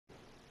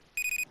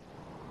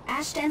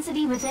Ash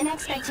density within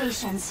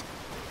expectations.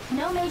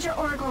 No major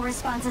oracle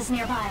responses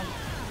nearby.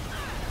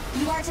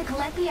 You are to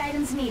collect the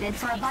items needed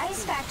for a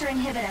bias factor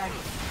inhibitor.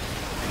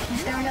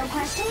 If there are no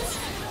questions,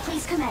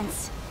 please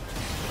commence.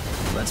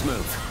 Let's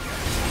move.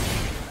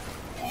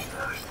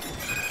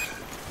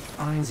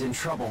 Ein's in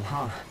trouble,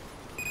 huh?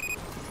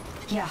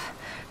 Yeah.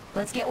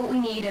 Let's get what we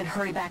need and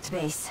hurry back to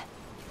base.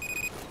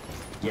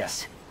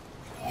 Yes.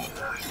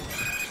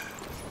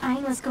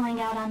 Ein was going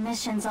out on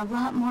missions a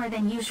lot more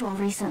than usual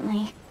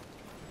recently.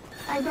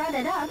 I brought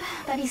it up,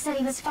 but he said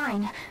he was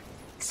fine,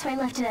 so I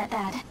left it at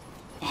that.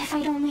 If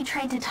I'd only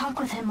tried to talk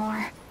with him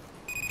more.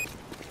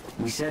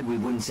 We said we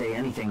wouldn't say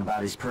anything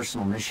about his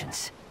personal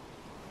missions.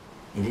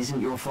 It isn't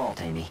your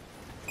fault, Amy.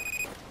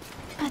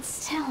 But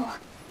still...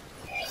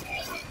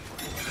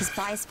 His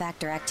bias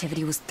factor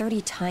activity was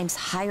 30 times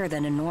higher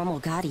than a normal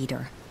God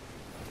Eater.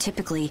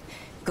 Typically,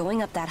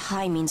 going up that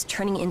high means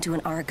turning into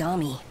an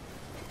origami.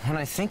 When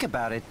I think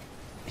about it,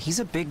 he's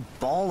a big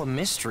ball of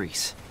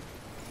mysteries.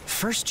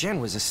 First Gen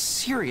was a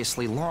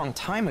seriously long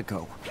time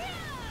ago.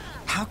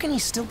 How can he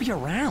still be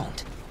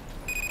around?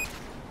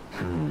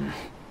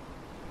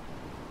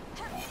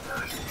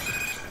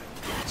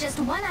 Just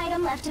one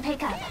item left to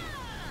pick up.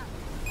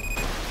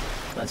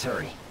 Let's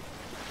hurry.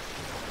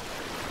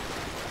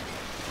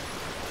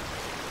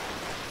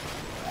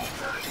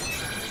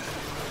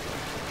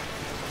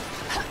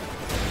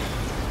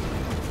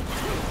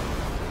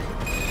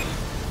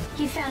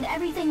 You found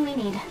everything we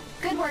need.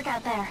 Good work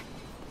out there.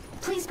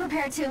 Please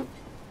prepare to...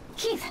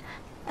 Keith,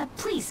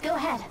 please, go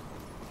ahead.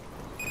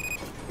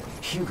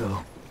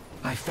 Hugo,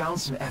 I found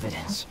some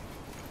evidence.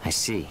 I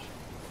see.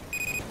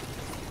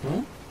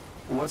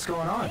 What's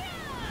going on?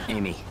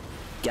 Amy,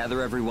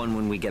 gather everyone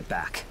when we get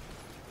back.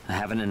 I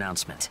have an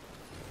announcement.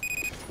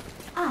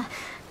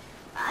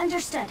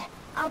 Understood.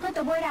 I'll put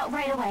the word out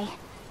right away.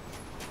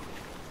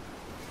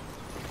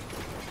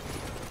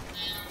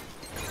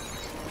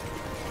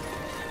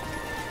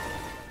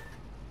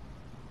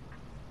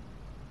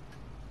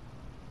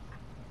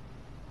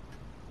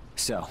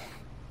 So,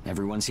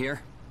 everyone's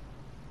here?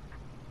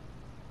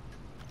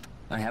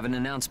 I have an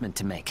announcement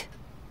to make.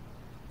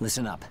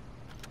 Listen up.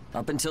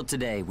 Up until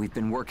today, we've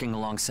been working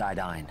alongside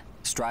Ein,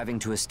 striving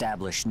to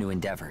establish new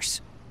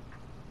endeavors.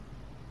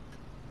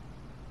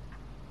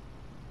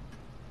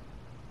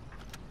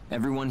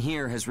 Everyone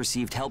here has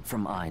received help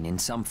from Ein in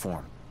some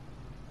form.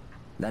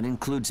 That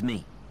includes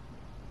me.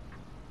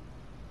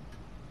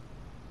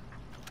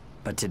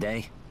 But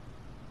today,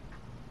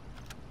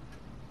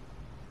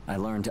 I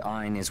learned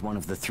Ein is one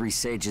of the 3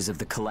 sages of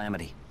the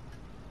Calamity.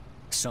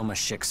 Soma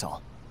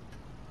Schicksal.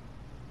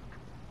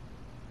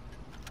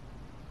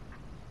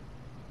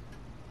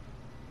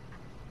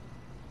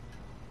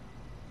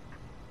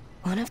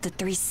 One of the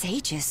 3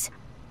 sages?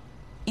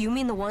 You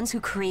mean the ones who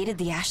created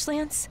the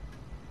Ashlands?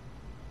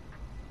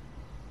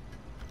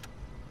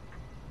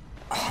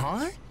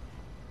 Huh?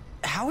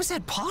 How is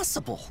that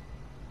possible?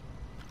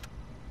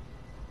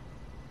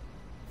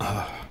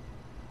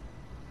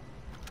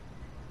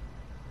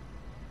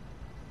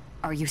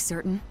 Are you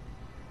certain?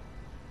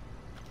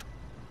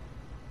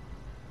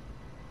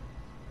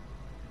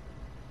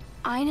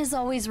 Ein has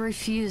always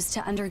refused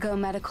to undergo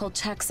medical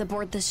checks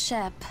aboard the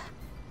ship.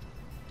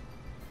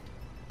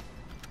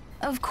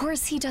 Of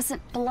course, he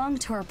doesn't belong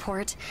to our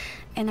port,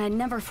 and I'd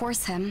never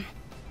force him.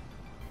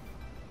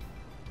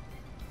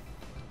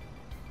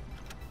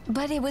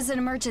 But it was an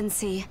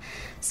emergency,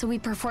 so we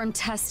performed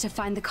tests to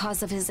find the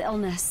cause of his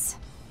illness.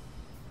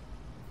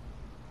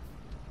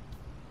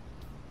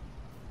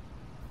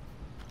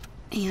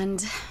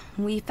 And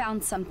we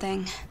found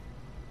something.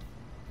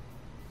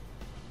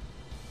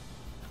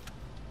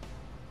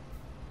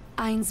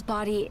 Ein's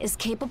body is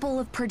capable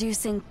of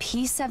producing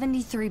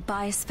P73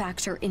 bias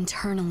factor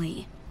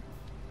internally.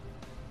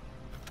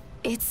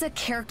 It's a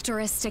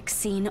characteristic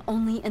seen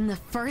only in the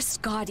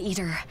first God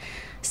Eater,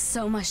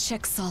 Soma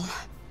Schicksal.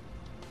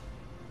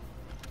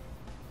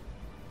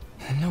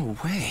 No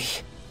way.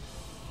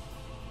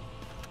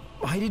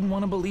 I didn't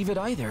want to believe it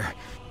either,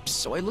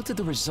 so I looked at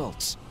the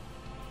results.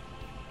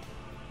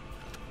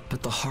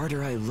 But the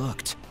harder I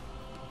looked,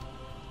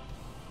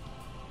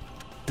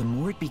 the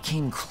more it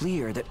became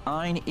clear that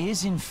Ein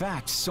is in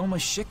fact Soma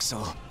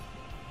Schicksal.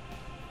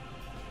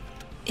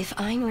 If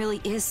Ein really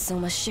is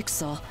Soma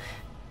Schicksal,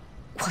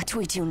 what do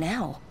we do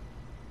now?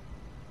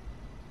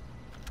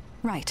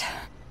 Right.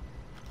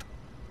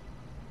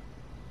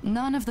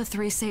 None of the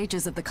 3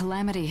 sages of the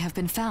Calamity have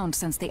been found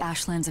since the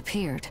Ashlands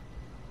appeared.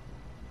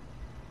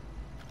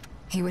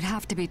 He would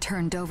have to be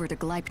turned over to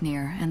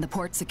Gleipnir and the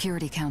Port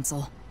Security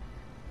Council.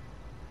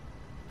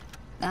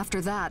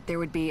 After that, there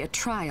would be a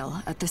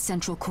trial at the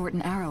Central Court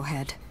in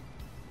Arrowhead.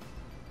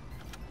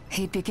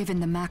 He'd be given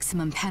the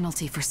maximum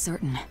penalty for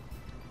certain.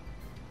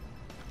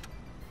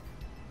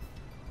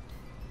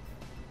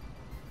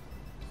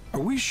 Are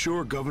we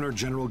sure Governor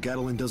General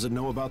Gatlin doesn't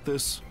know about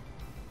this?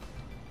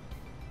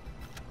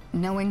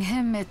 Knowing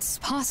him, it's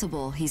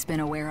possible he's been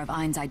aware of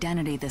Ein's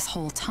identity this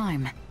whole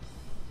time.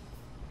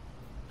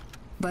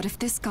 But if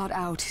this got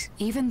out,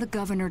 even the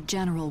Governor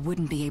General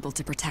wouldn't be able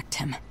to protect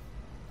him.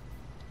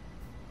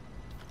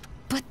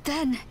 But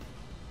then...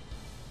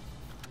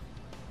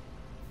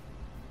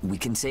 We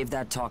can save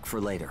that talk for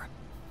later.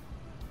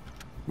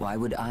 Why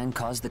would Ein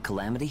cause the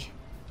calamity?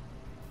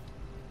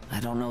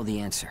 I don't know the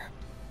answer.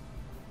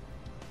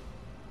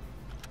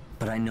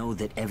 But I know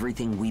that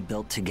everything we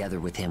built together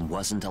with him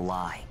wasn't a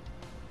lie.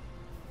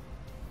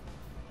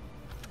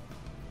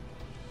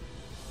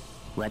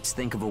 Let's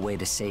think of a way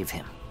to save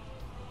him.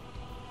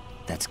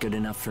 That's good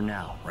enough for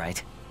now,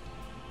 right?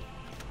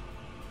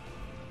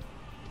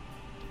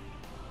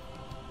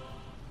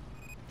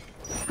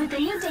 With the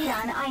new data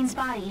on Ein's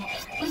body,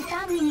 we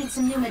found we need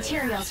some new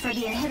materials for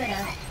the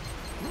inhibitor.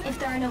 If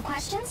there are no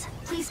questions,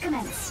 please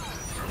commence.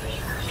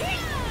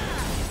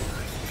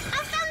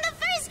 I found the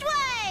first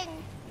one!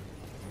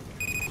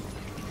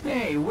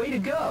 Hey, way to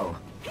go!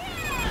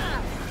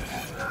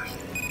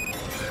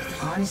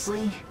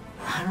 Honestly,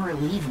 I'm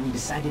relieved we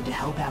decided to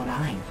help out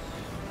Ein.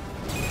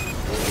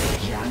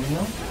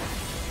 Daniel?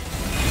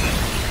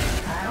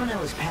 I don't know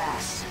his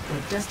past,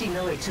 but Dusty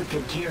Miller took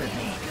good care of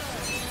me.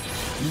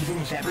 Even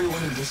if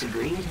everyone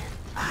disagreed,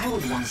 I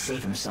would want to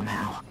save him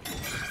somehow.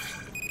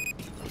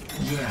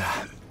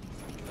 Yeah.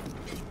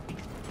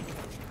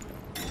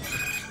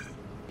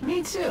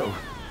 Me too.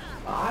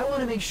 I want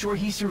to make sure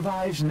he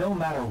survives no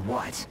matter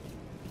what.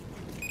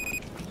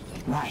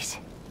 Right.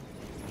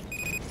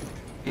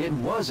 It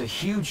was a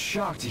huge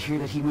shock to hear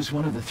that he was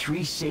one of the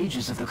 3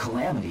 sages of the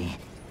Calamity.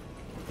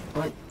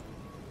 But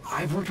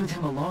I've worked with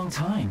him a long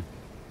time.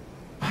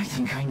 I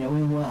think I know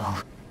him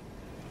well.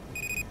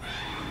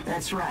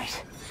 That's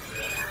right.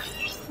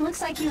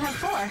 Looks like you have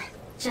 4.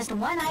 Just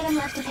 1 item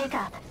left to pick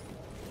up.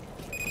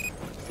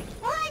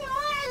 One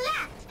more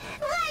left!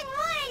 One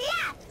more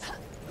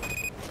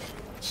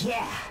left!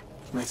 Yeah,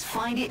 let's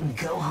find it and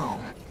go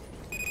home.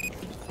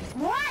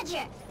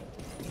 Roger!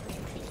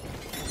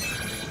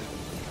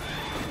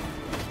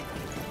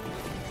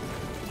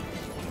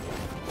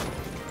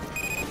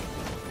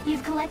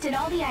 You've collected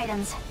all the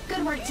items.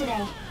 Good work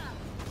today.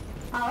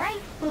 All right,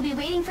 we'll be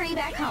waiting for you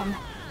back home.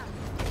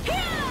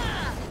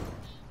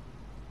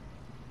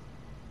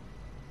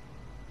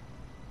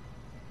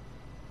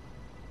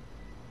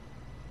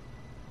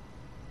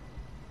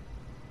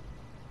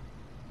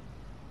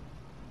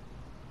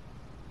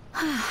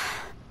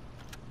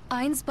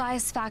 Ein's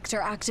bias factor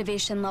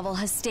activation level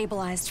has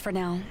stabilized for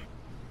now.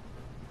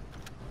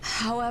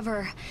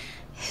 However,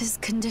 his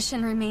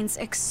condition remains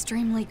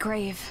extremely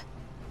grave.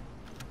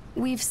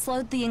 We've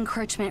slowed the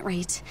encroachment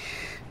rate,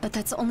 but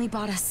that's only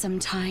bought us some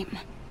time.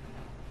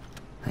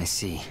 I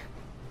see.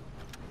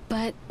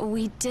 But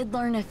we did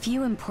learn a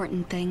few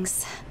important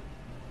things.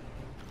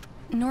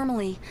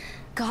 Normally,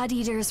 God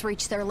Eaters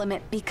reach their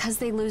limit because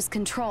they lose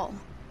control.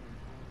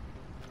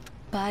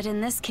 But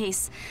in this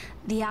case,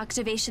 the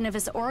activation of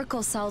his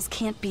oracle cells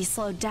can't be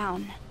slowed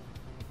down.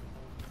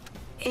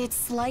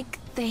 It's like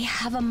they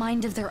have a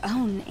mind of their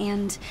own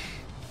and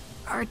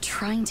are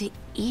trying to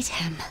eat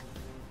him.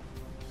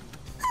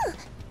 Huh.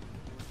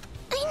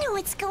 I know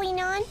what's going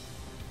on.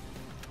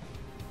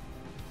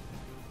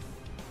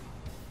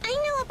 I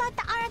know about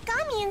the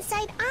origami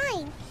inside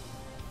Ein.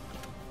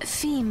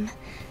 Pheme,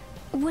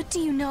 what do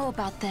you know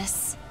about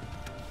this?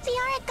 The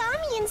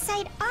origami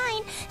inside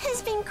Ein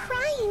has been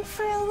crying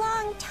for a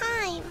long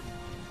time.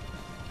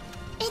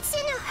 It's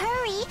in a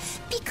hurry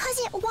because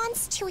it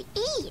wants to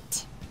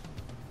eat.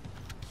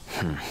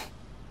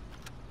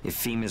 If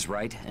Pheme is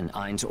right and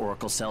Ein's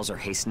oracle cells are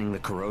hastening the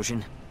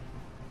corrosion,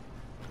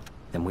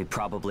 then we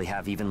probably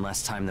have even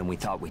less time than we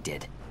thought we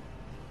did.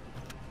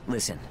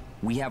 Listen,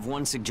 we have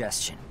one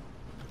suggestion.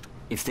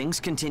 If things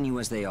continue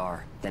as they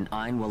are, then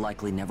Ein will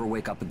likely never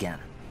wake up again.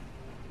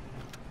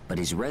 But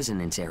his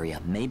resonance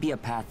area may be a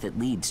path that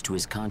leads to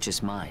his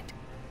conscious mind.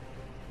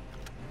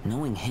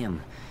 Knowing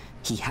him,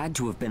 he had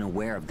to have been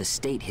aware of the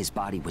state his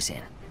body was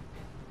in.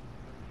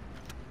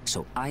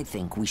 So I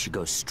think we should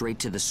go straight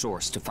to the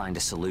source to find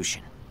a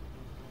solution.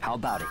 How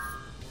about it?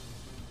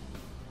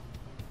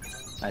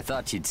 I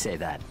thought you'd say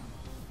that.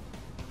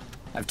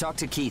 I've talked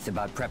to Keith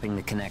about prepping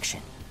the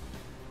connection.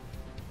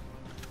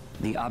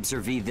 The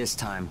observee this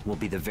time will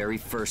be the very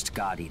first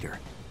God Eater.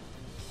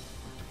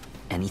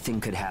 Anything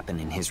could happen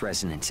in his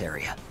resonance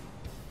area.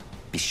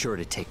 Be sure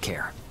to take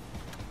care.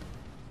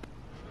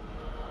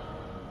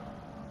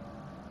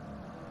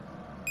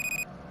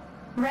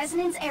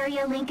 Resonance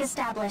area link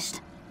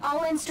established.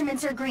 All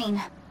instruments are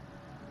green.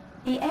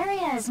 The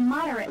area is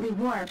moderately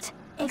warped.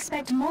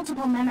 Expect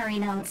multiple memory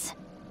nodes.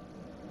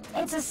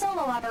 It's a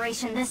solo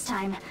operation this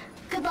time.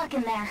 Good luck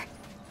in there.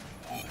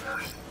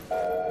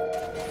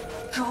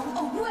 Go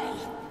away!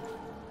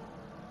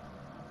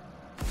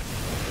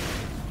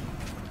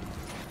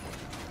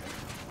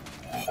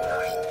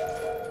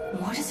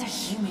 What is a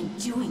human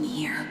doing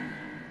here?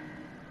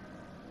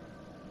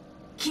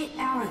 Get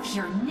out of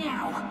here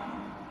now!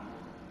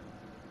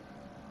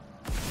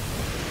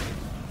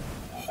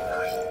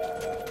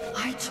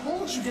 I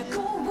told you to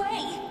go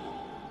away!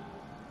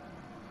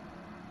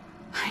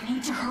 I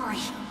need to hurry.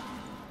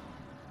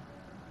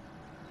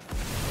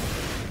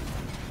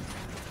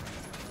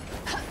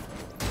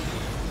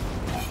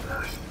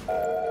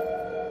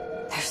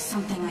 There's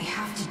something I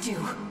have to do.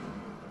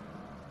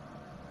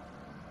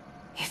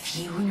 If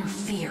you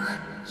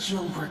interfere,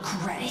 you'll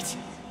regret it.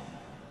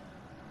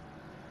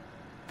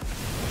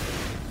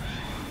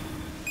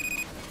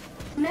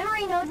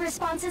 Memory node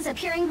responses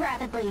appearing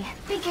rapidly.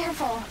 Be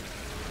careful.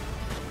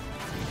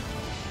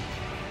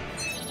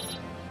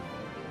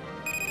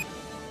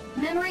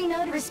 Memory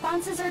node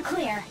responses are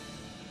clear.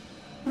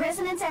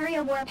 Resonance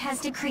area warp has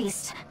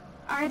decreased.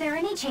 Are there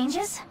any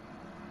changes?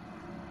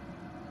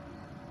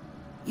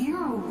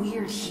 You're a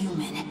weird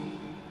human.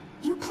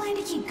 You plan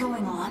to keep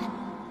going on?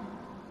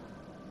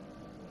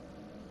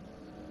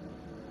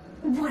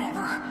 Whatever.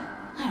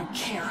 I don't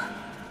care.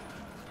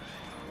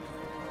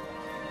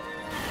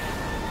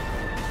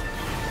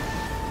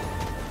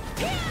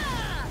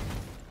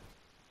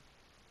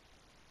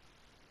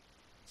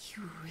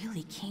 You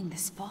really came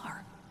this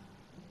far.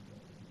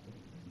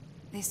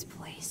 This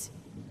place.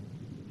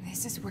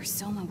 This is where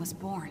Soma was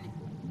born.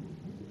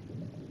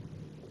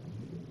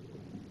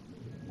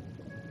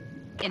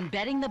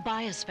 Embedding the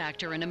bias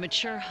factor in a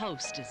mature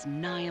host is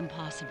nigh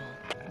impossible.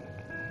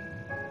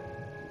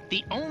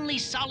 The only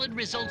solid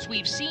results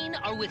we've seen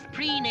are with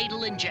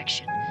prenatal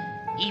injection.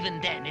 Even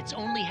then, it's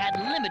only had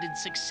limited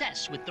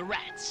success with the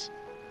rats.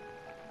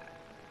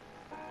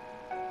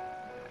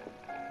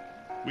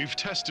 We've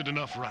tested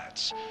enough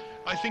rats.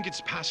 I think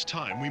it's past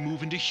time we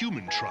move into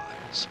human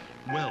trials.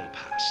 Well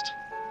past.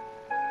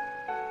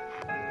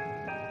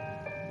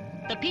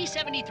 The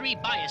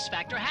P73 bias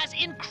factor has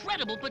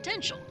incredible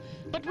potential,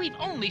 but we've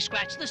only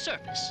scratched the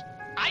surface.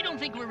 I don't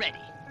think we're ready.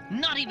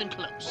 Not even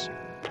close.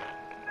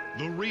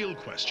 The real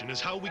question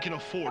is how we can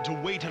afford to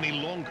wait any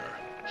longer.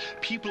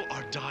 People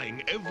are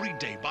dying every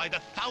day by the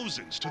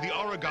thousands to the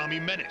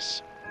origami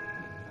menace.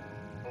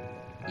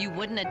 You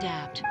wouldn't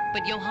adapt,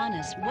 but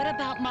Johannes, what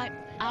about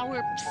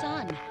our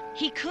son?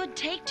 He could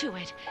take to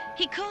it.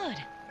 He could.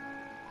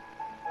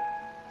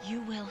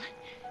 You will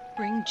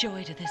bring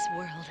joy to this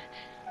world.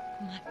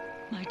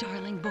 My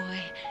darling boy,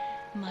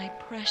 my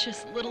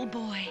precious little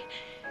boy.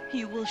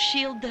 You will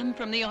shield them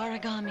from the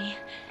origami.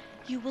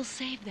 You will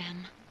save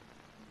them.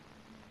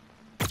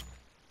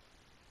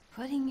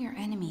 Putting your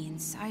enemy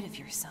inside of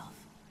yourself.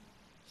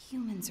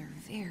 Humans are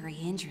very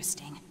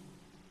interesting.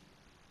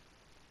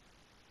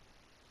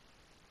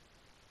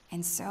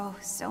 And so,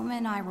 Soma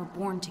and I were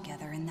born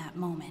together in that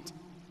moment.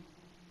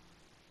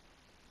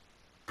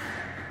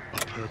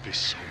 A purpose,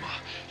 Soma.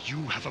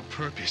 You have a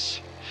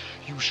purpose.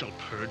 You shall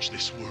purge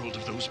this world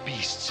of those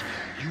beasts.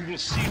 You will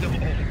see them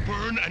all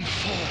burn and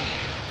fall.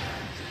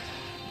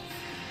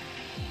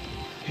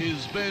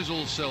 His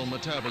basal cell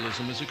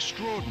metabolism is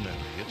extraordinary.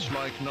 It's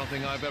like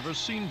nothing I've ever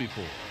seen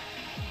before.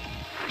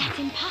 That's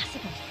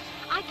impossible.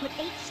 I put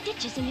 8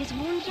 stitches in his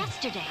wound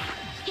yesterday.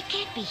 He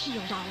can't be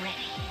healed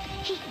already.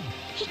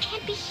 He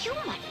can't be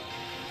human.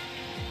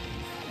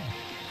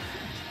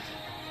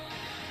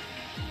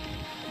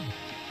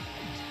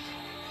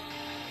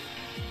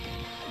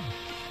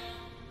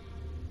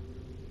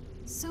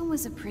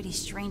 Soma's a pretty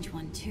strange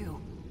one, too.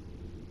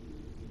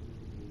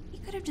 He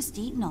could have just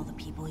eaten all the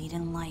people he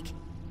didn't like.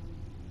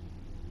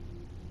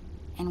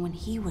 And when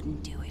he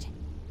wouldn't do it,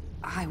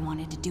 I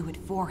wanted to do it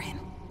for him.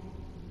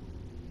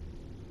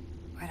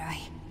 But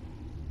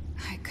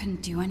I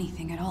couldn't do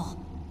anything at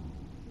all.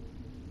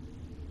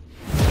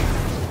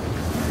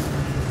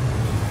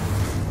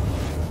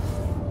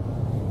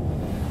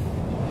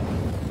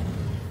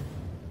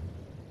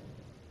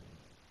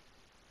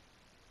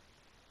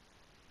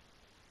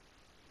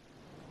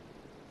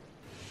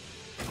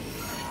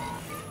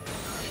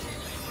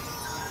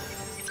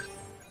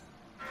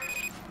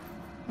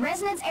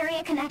 Resonance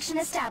area connection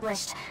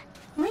established.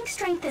 Link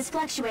strength is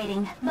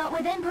fluctuating, but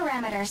within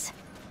parameters.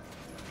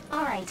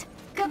 Alright,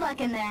 good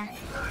luck in there.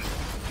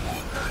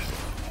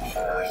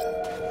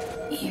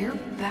 You're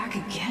back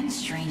again,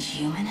 strange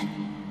human.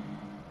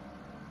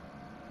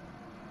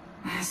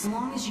 As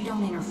long as you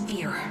don't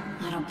interfere,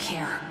 I don't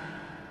care.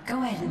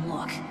 Go ahead and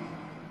look.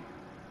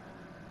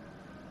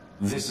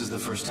 This is the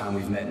first time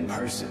we've met in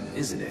person,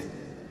 isn't it?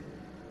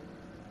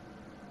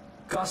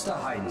 Costa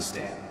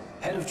Heidenstam,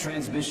 Head of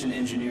Transmission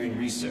Engineering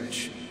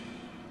Research.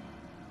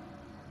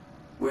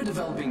 We're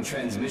developing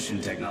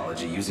transmission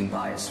technology using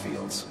bias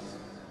fields.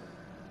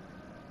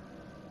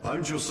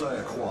 I'm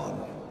Josiah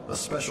Kwan, a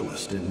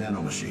specialist in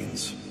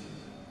nanomachines.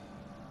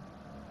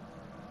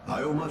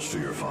 I owe much to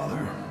your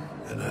father,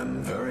 and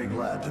I'm very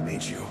glad to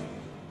meet you.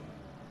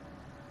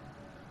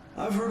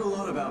 I've heard a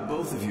lot about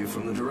both of you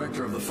from the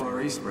director of the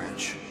Far East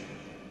branch.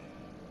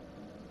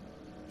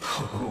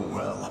 Oh,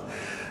 well,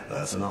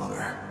 that's an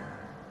honor.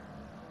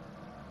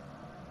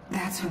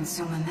 That's when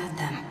Soma met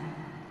them.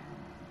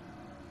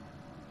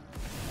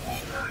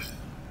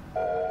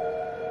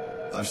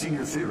 I've seen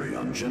your theory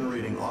on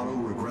generating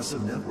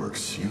auto-regressive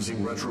networks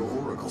using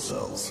retro-oracle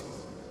cells.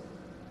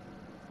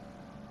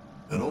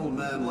 An old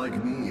man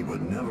like me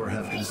would never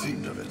have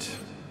conceived of it.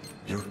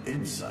 Your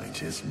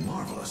insight is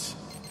marvelous.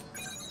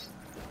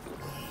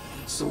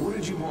 So what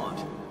did you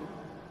want?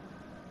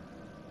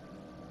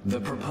 The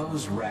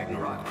proposed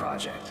Ragnarok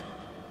project.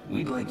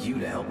 We'd like you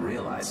to help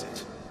realize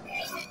it.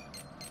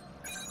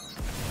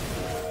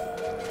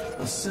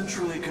 A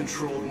centrally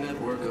controlled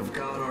network of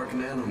God-Arc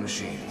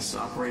nanomachines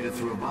operated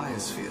through a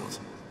bias field.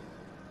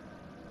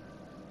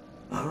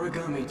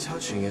 Aragami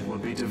touching it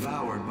would be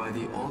devoured by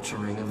the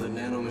altering of the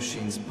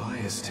nanomachine's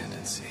bias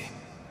tendency.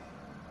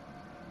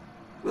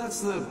 That's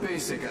the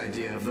basic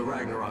idea of the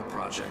Ragnarok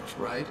project,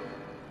 right?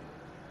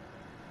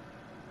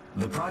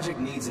 The project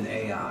needs an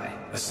AI,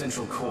 a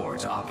central core,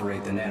 to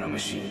operate the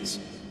nanomachines.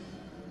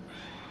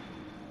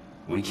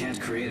 We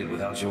can't create it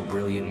without your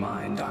brilliant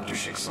mind, Dr.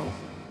 Schicksal.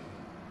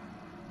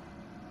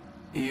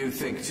 You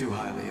think too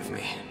highly of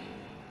me.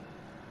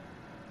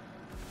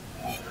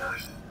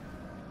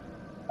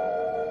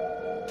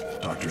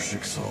 Dr.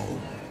 Schicksal,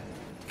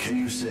 can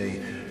you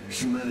say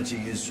humanity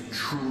is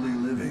truly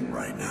living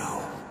right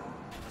now?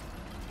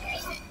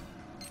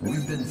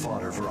 We've been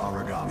fodder for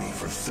Aragami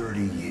for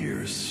 30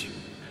 years.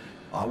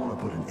 I want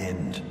to put an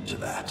end to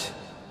that.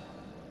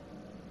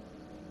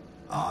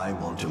 I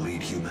want to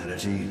lead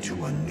humanity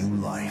to a new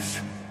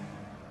life.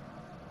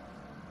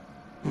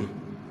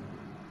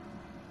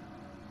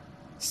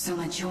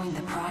 Soma joined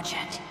the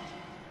project.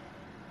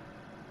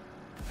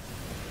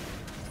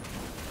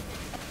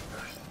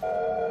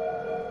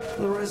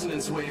 The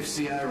resonance wave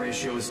CI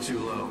ratio is too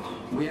low.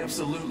 We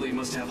absolutely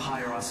must have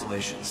higher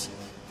oscillations.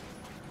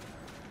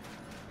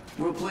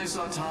 We'll place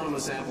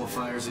autonomous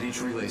amplifiers at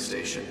each relay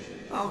station.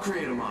 I'll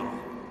create a model.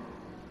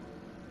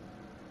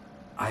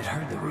 I'd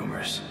heard the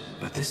rumors,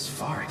 but this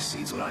far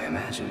exceeds what I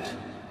imagined.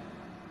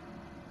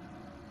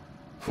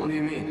 What do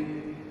you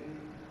mean?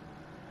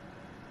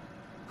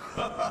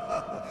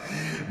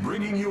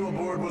 Bringing you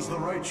aboard was the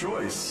right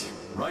choice.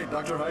 Right,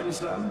 Dr.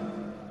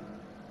 Heidenstam?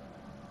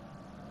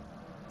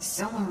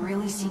 Soma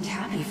really seemed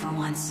happy for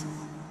once.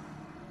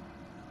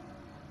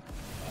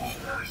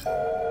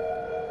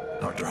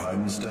 Dr.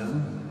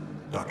 Heidenstam?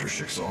 Dr.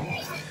 Schicksal?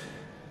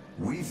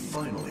 We've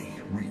finally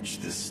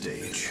reached this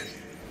stage.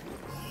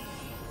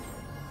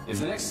 If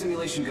the next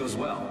simulation goes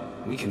well,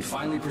 we can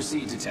finally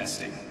proceed to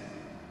testing.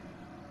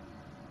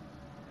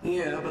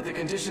 Yeah, but the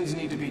conditions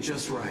need to be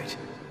just right.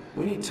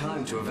 We need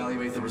time to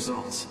evaluate the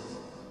results.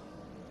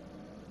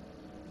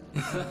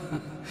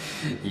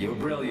 You're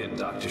brilliant,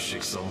 Dr.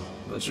 Schicksal,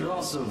 but you're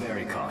also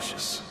very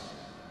cautious.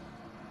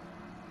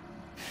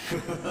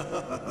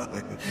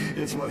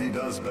 It's what he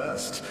does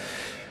best.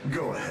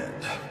 Go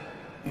ahead.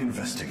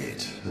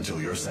 Investigate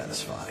until you're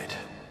satisfied.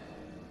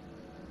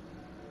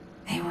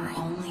 They were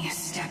only a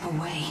step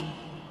away.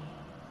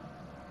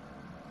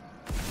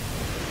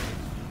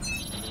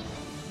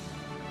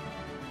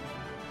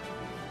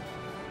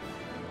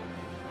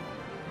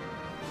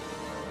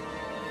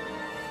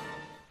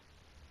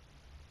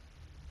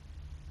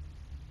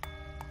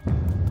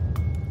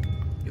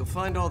 You'll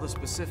find all the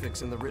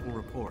specifics in the written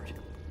report.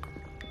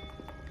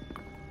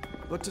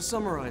 But to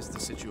summarize the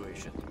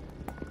situation,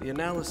 the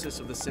analysis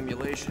of the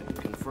simulation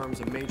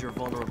confirms a major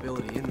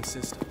vulnerability in the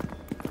system.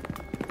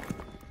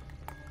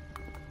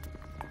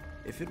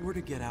 If it were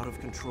to get out of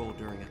control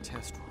during a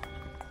test run,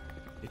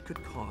 it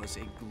could cause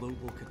a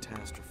global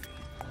catastrophe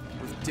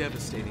with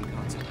devastating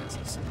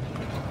consequences.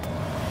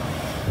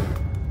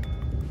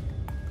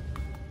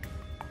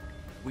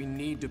 We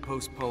need to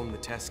postpone the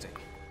testing.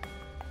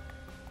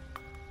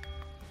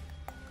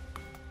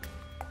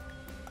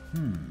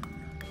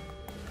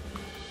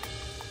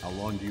 How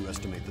long do you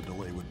estimate the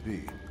delay would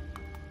be?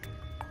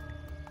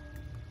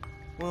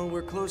 Well,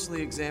 we're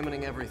closely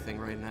examining everything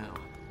right now.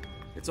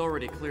 It's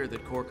already clear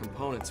that core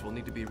components will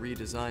need to be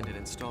redesigned and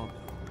installed,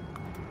 though.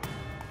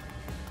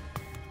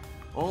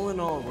 All in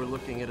all, we're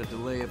looking at a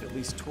delay of at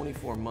least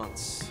 24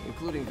 months,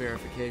 including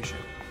verification,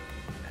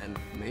 and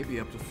maybe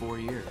up to 4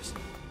 years.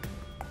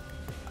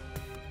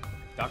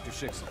 Dr.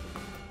 Schicksal,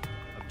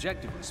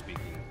 objectively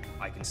speaking,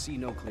 I can see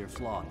no clear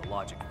flaw in the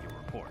logic of your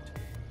report.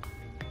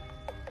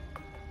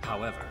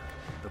 However,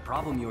 the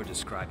problem you're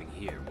describing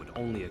here would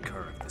only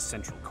occur if the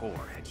central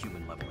core had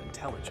human-level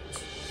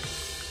intelligence.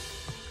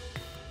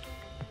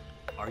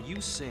 Are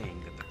you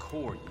saying that the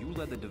core you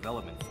led the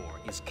development for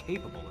is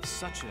capable of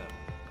such a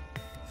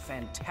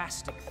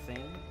fantastic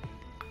thing?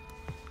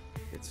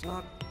 It's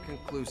not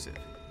conclusive.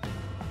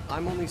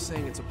 I'm only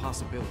saying it's a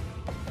possibility.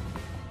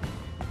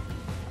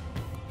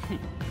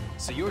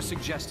 So you're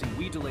suggesting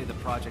we delay the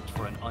project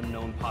for an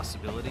unknown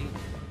possibility?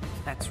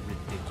 That's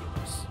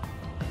ridiculous.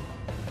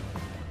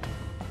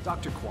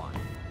 Dr. Kwan,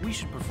 we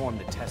should perform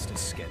the test as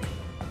scheduled.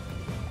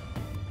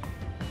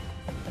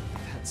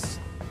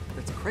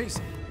 That's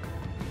crazy.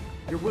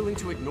 You're willing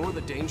to ignore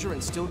the danger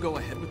and still go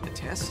ahead with the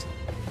test?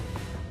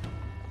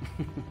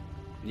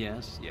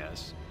 Yes,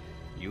 yes.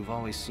 You've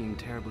always seemed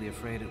terribly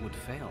afraid it would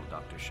fail,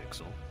 Dr.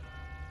 Schicksal.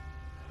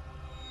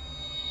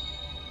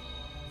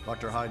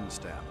 Dr.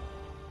 Heidenstam,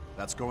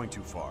 that's going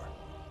too far.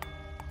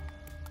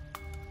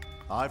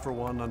 I, for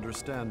one,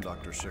 understand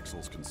Dr.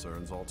 Schicksal's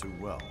concerns all too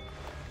well.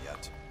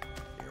 Yet,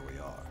 here we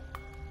are.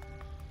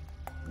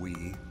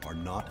 We are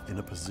not in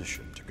a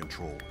position to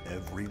control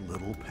every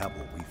little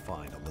pebble we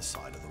find on the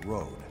side of the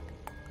road.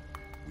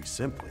 We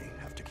simply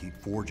have to keep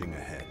forging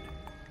ahead.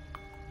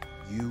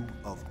 You,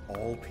 of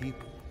all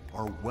people,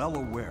 are well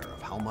aware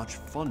of how much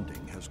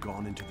funding has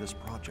gone into this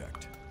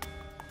project.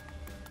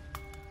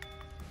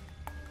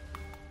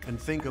 And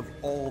think of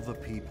all the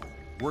people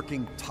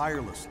working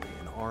tirelessly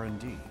in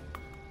R&D.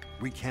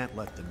 We can't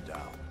let them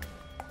down.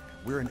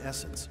 We're in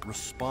essence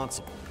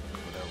responsible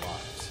for their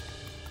lives.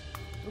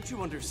 Don't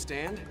you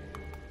understand?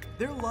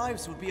 Their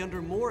lives would be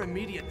under more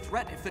immediate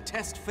threat if the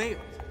test failed.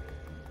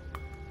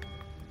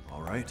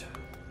 All right,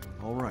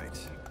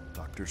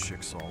 Dr.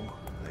 Schicksal.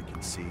 I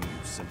can see you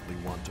simply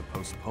want to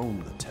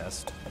postpone the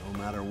test, no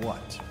matter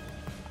what.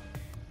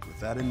 With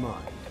that in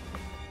mind,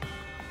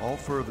 all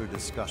further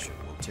discussion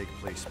will take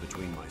place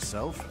between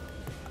myself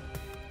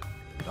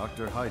and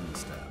Dr.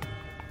 Heidenstam.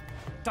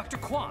 Dr.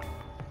 Kwan!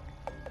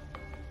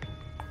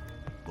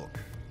 Look,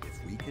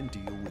 if we can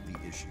deal with the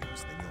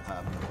issues, then you'll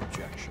have no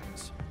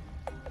objections.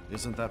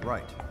 Isn't that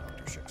right,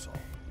 Dr. Schicksal?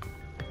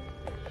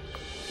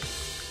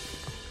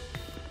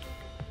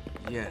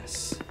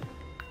 Yes.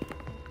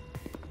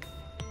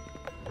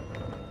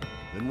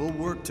 Then we'll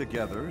work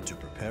together to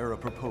prepare a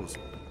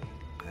proposal.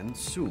 And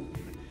soon.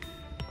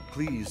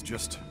 Please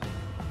just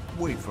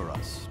wait for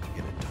us to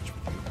get in touch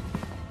with you.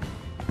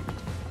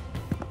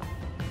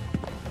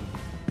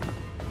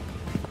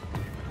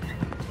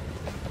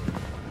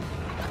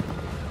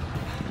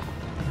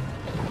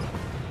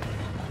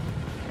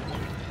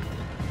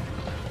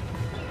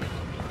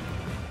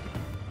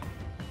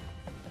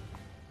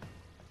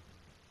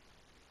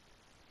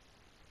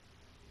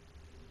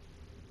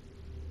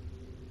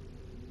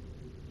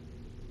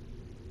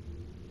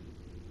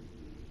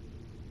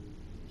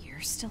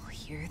 You're still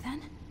here,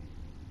 then?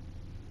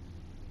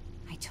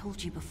 I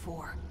told you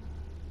before.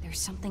 There's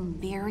something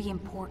very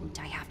important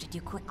I have to do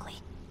quickly.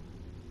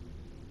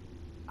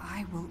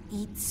 I will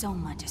eat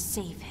Soma to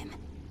save him.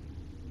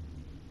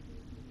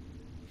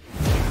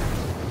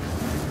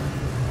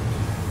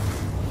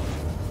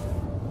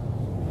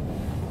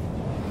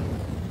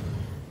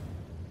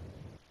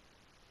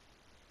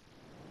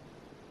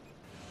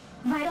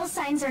 Vital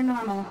signs are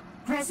normal.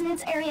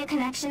 Resonance area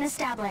connection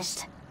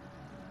established.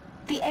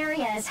 The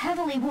area is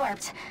heavily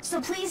warped,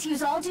 so please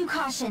use all due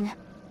caution.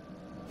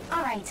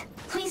 All right,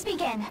 please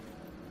begin.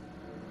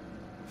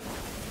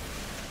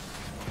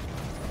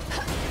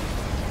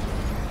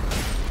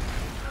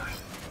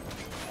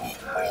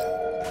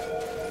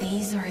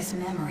 These are his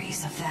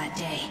memories of that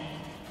day.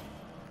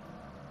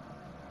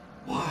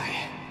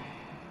 Why?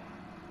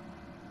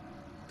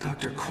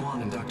 Dr.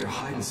 Kwan and Dr.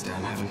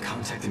 Heidenstam haven't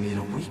contacted me in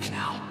a week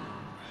now.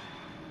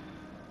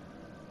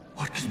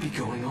 What could be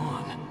going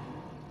on?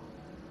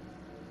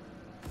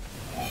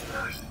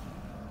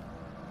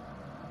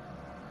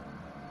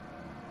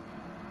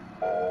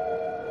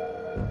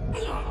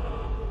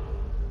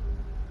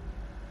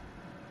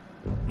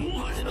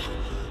 What?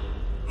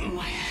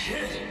 My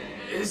head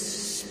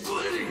is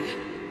splitting.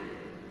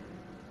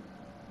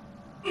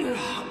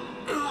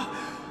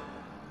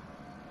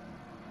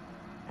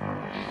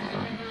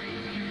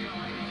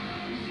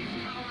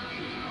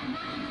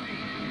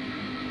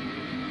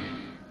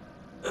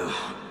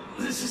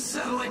 This is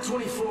Satellite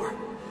 24.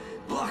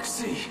 Block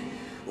C.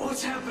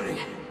 What's happening?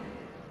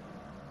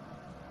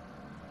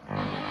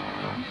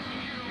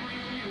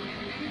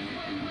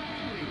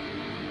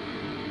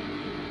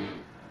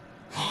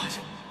 What?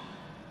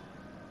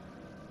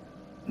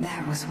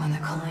 That was when the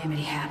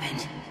calamity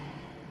happened.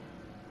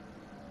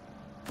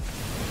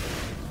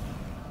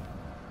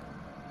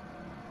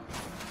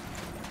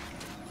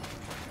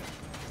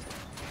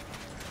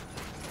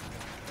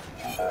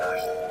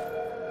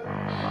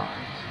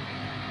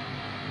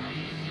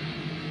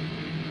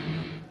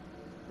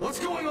 What's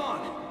going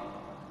on?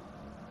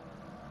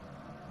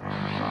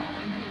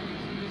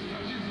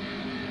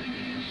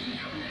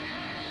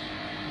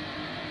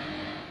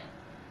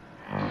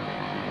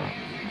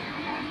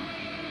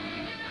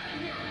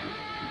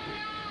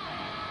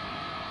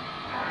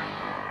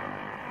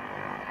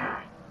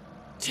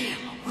 Damn,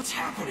 what's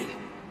happening?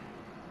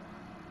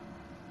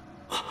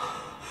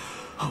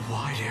 A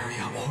wide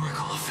area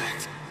oracle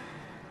effect.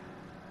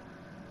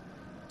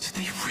 Did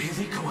they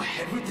really go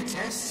ahead with the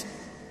test?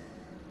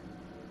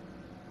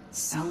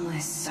 Soma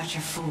is such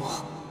a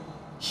fool.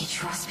 He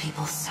trusts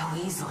people so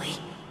easily.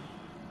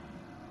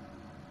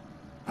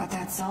 But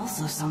that's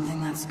also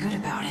something that's good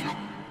about him.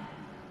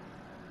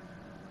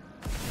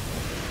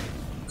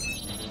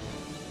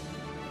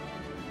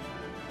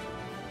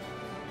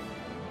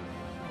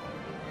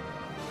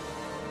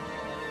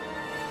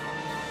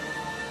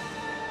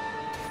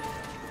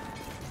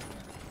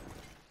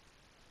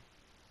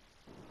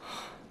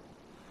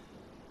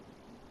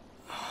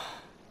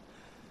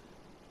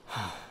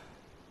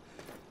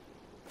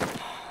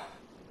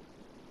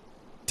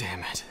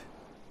 Damn it.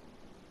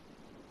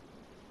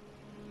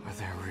 Are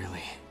there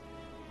really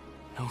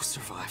no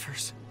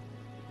survivors?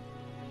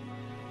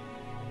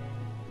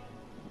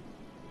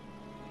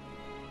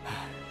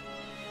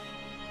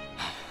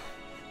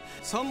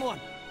 Someone!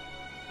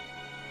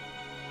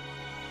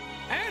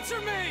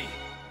 Answer me!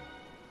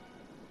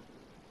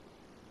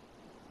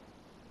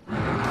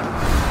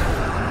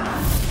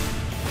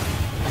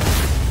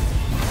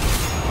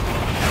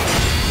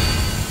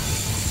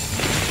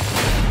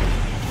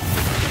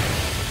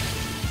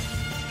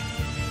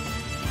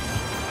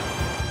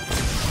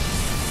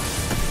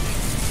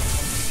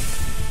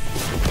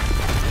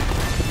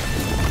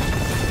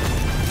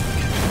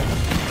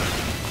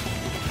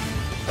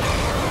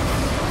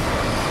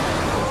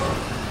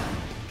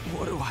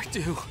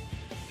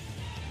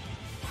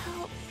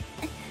 help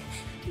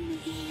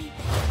me.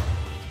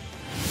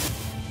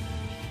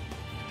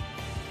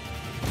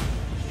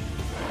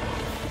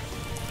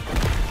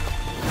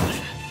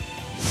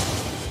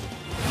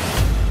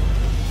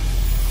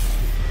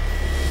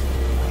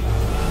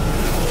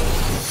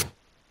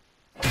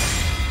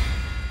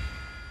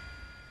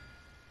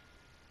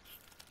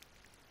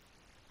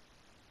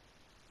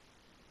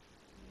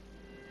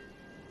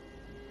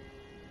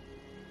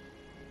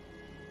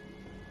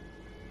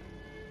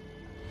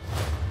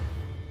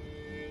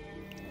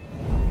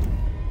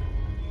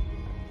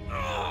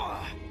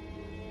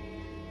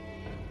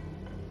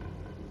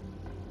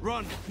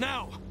 Run,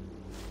 now!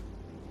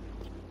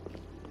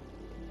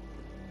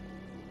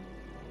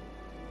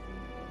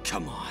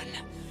 Come on,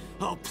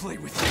 I'll play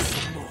with you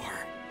some more.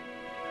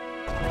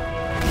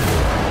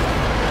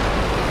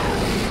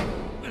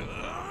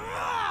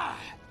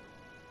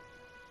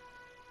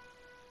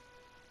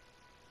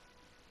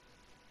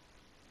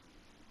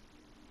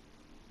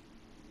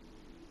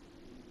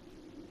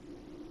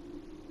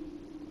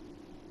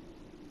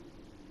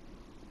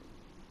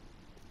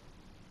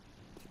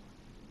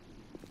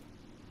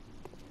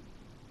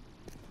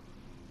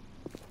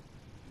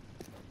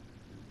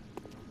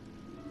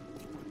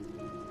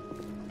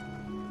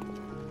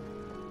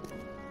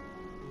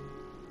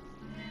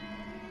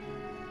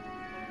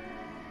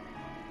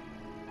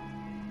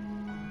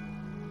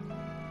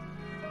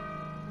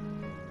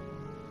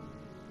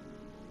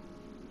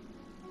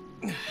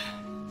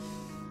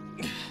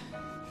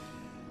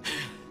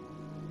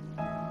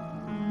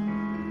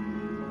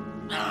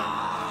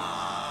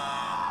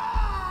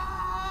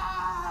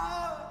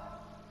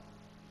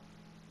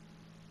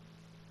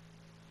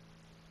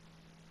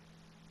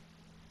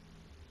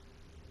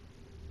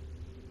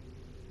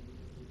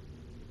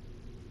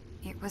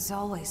 It was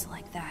always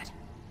like that.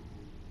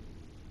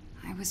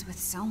 I was with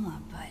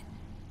Soma, but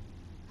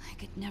I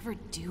could never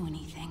do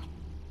anything.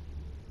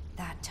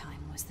 That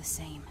time was the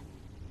same.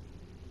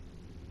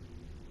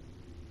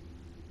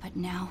 But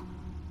now,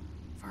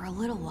 for a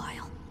little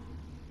while,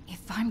 if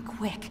I'm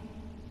quick,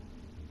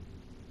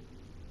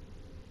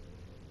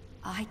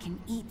 I can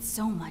eat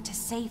Soma to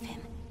save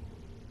him.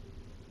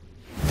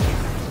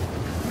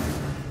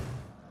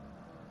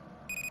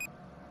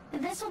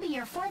 This will be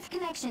your 4th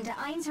connection to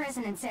Ein's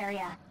resonance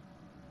area.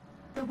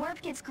 The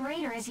warp gets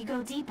greater as you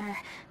go deeper,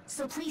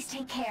 so please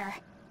take care.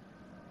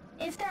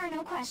 If there are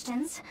no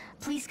questions,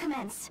 please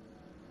commence.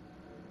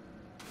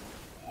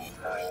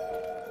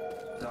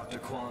 Dr.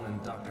 Kwan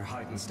and Dr.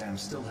 Heidenstam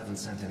still haven't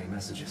sent any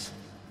messages.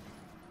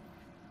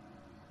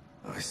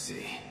 I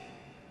see.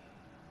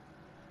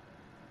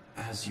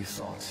 As you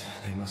thought,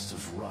 they must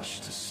have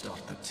rushed to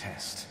start the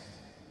test.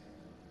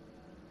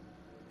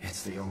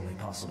 It's the only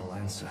possible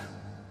answer.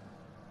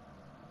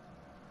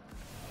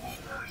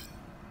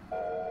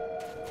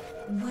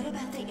 What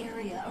about the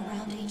area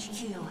around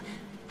HQ?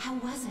 How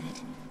was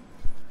it?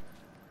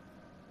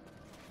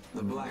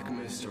 The black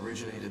mist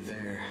originated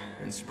there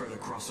and spread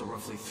across a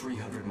roughly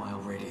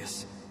 300-mile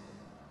radius.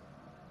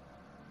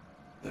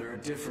 There are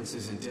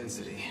differences in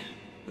density,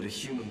 but a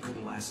human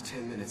couldn't last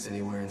 10 minutes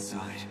anywhere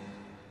inside.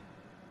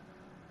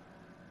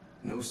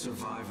 No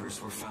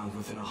survivors were found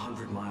within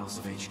 100 miles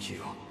of HQ.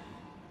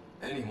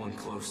 Anyone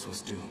close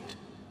was doomed.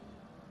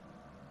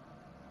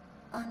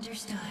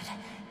 Understood.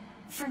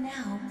 For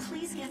now,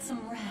 please get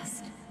some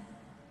rest.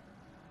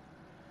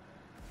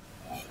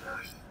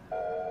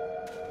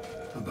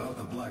 About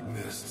the black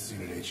mist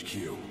seen at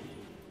HQ.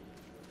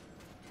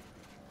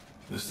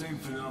 The same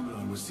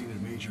phenomenon was seen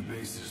at major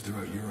bases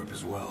throughout Europe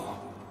as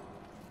well.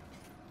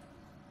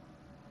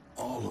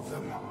 All of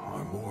them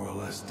are more or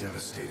less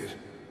devastated.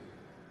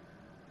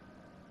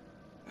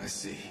 I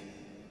see.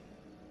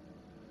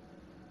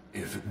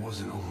 If it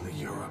wasn't only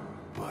Europe,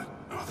 but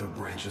other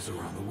branches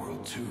around the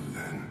world too,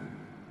 then...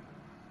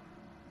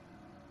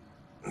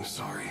 I'm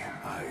sorry,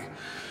 I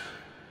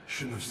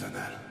shouldn't have said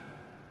that.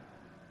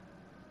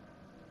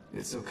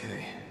 It's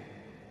okay.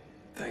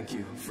 Thank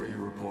you for your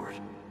report.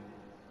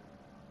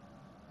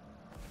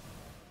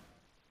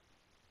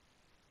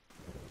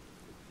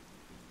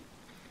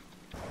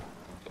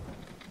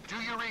 Do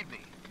you read me?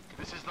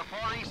 This is the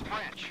Far East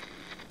Branch.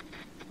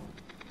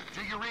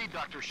 Do you read,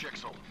 Dr.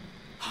 Schicksal?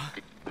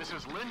 Huh? This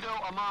is Lindo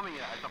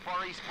Amamiya at the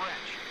Far East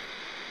Branch.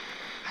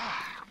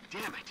 Ah,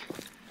 damn it.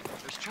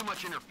 There's too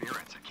much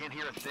interference. I can't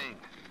hear a thing.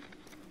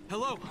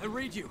 Hello, I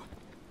read you.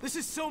 This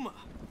is Soma.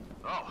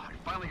 Oh, I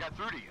finally got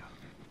through to you.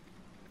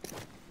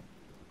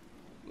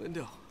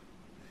 Lindo,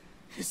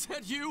 is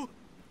that you?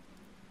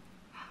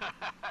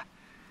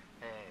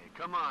 Hey,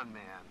 come on,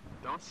 man.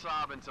 Don't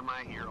sob into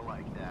my ear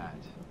like that.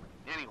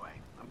 Anyway,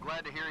 I'm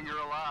glad to hear you're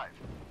alive.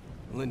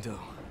 Lindo,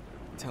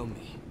 tell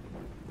me,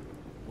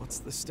 what's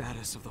the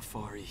status of the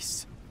Far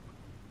East?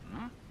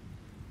 Hmm?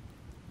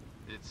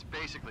 It's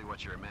basically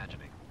what you're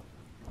imagining.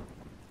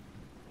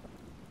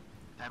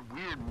 That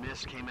weird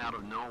mist came out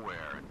of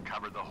nowhere and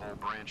covered the whole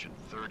branch in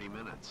 30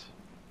 minutes.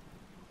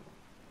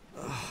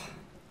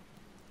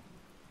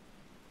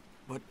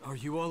 But are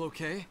you all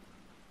okay?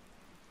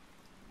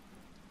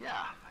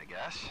 Yeah, I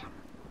guess.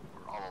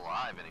 We're all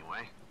alive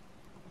anyway.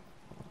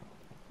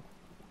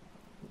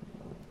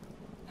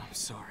 I'm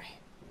sorry.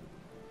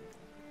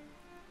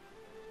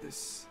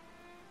 This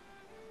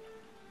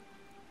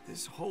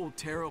whole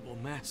terrible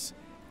mess.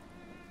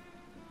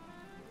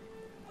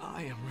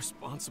 I am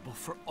responsible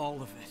for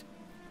all of it.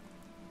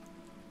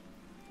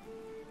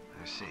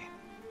 I see.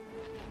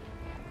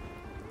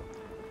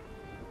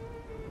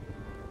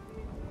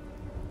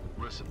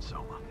 Listen,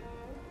 Soma.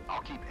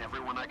 I'll keep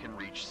everyone I can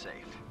reach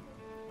safe.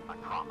 I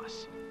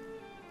promise.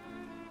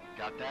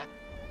 Got that?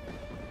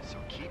 So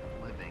keep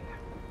living.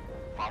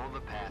 Follow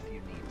the path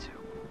you need to.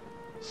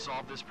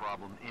 Solve this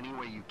problem any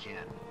way you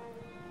can.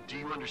 Do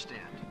you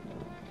understand?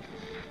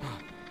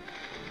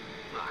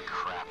 Ah,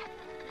 crap.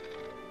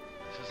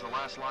 This is the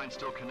last line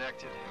still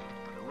connected,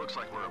 but it looks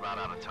like we're about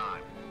out of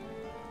time.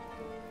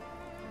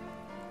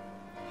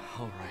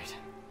 All right.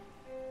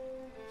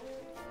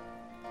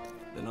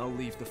 Then I'll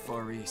leave the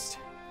Far East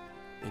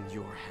in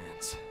your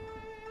hands.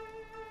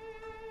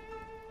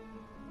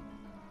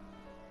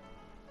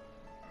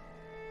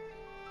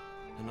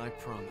 And I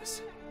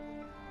promise,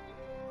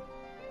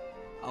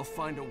 I'll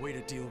find a way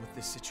to deal with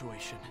this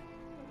situation.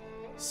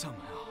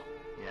 Somehow.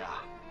 Yeah.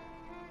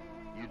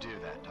 You do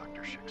that,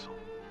 Dr. Schicksal.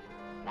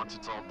 Once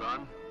it's all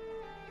done,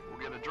 we'll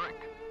get a drink.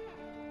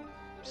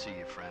 See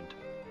you, friend.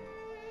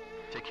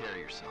 Take care of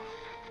yourself.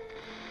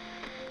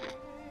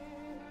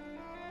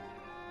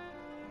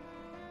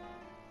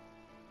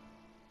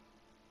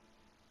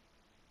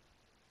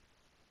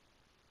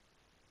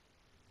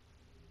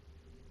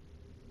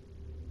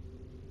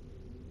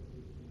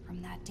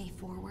 From that day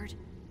forward,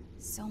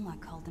 Soma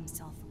called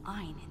himself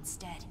Ein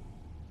instead.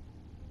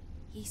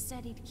 He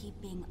said he'd keep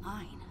being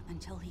Ein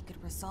until he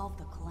could resolve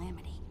the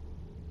calamity.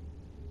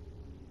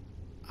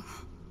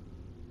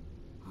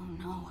 Oh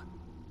no.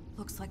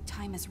 Looks like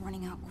time is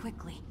running out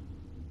quickly.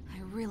 I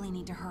really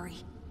need to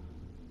hurry.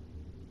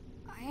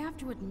 I have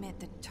to admit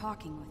that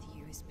talking with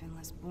you has been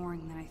less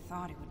boring than I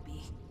thought it would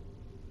be.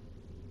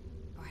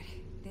 But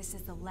this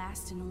is the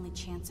last and only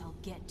chance I'll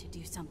get to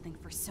do something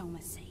for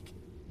Soma's sake.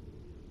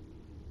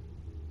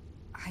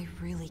 I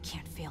really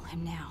can't fail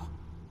him now.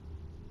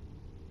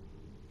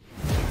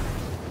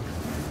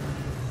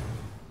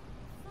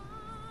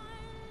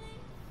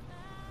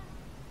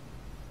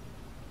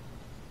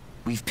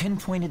 We've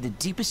pinpointed the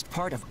deepest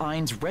part of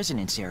Ein's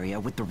resonance area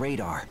with the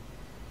radar.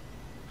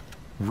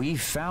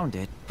 We've found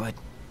it, but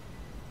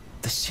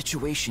the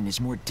situation is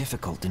more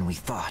difficult than we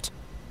thought.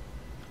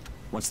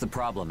 What's the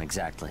problem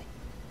exactly?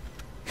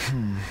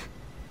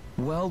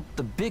 Well,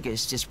 the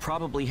biggest is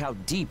probably how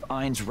deep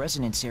Ein's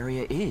resonance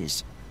area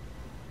is.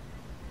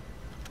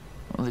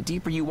 Well, the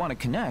deeper you want to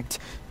connect,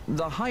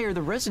 the higher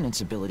the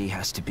resonance ability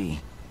has to be.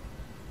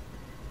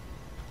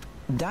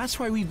 That's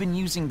why we've been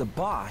using the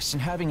boss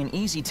and having an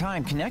easy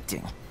time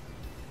connecting.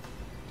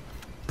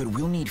 But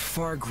we'll need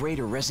far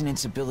greater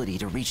resonance ability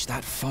to reach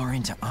that far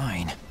into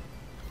Ein.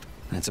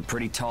 That's a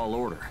pretty tall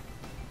order.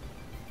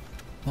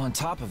 On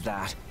top of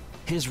that,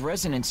 his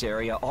resonance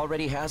area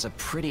already has a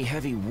pretty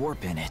heavy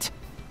warp in it.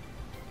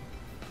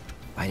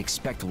 I'd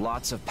expect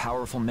lots of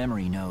powerful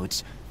memory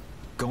nodes.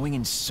 Going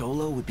in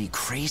solo would be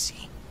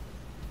crazy.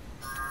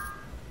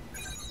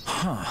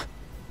 Huh.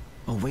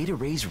 A way to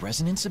raise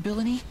resonance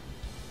ability?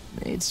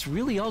 It's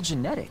really all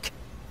genetic.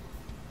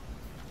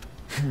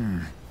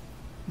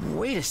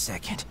 Wait a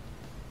second.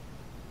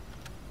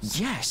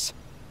 Yes.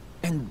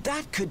 And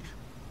that could...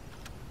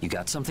 You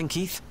got something,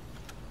 Keith?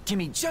 Give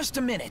me just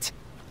a minute.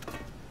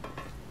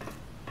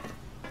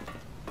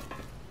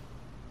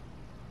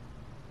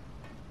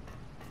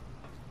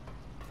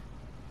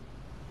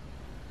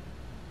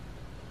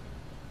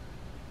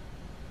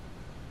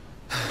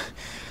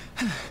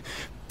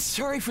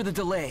 Sorry for the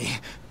delay.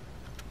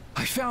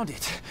 I found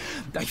it.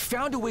 I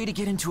found a way to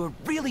get into a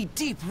really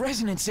deep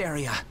resonance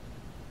area.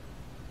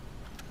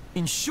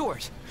 In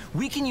short,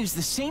 we can use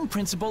the same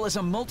principle as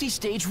a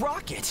multi-stage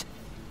rocket.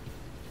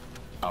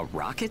 A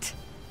rocket?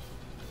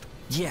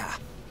 Yeah.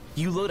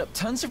 You load up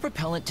tons of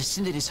propellant to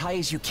send it as high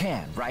as you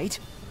can, right?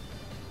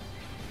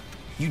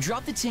 You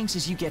drop the tanks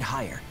as you get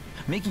higher,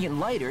 making it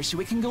lighter so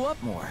it can go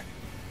up more.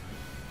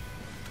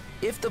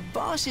 If the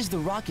boss is the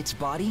rocket's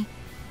body,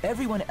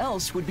 everyone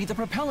else would be the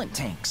propellant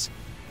tanks.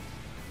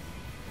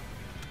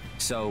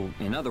 So,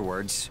 in other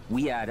words,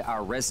 we add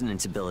our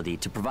resonance ability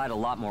to provide a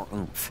lot more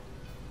oomph.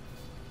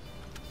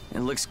 It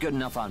looks good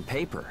enough on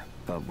paper,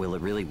 but will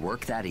it really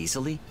work that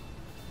easily?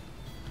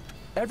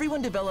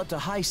 Everyone developed a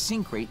high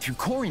sync rate through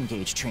core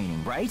engage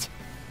training, right?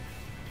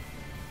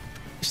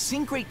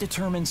 Sync rate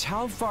determines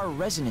how far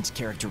resonance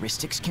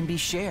characteristics can be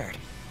shared.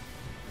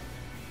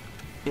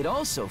 It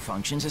also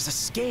functions as a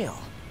scale.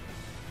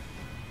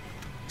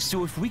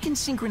 So if we can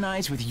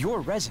synchronize with your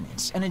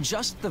resonance and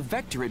adjust the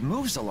vector it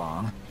moves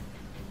along,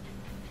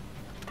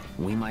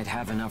 we might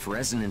have enough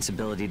resonance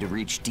ability to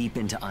reach deep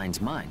into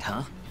Ein's mind,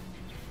 huh?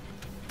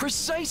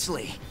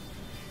 Precisely!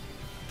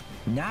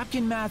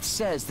 Napkin math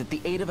says that the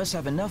 8 of us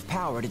have enough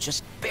power to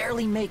just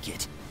barely make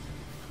it.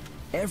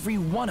 Every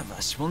one of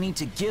us will need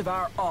to give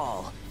our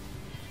all.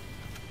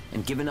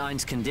 And given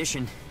Ein's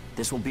condition,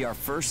 this will be our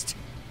first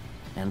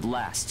and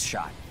last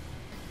shot.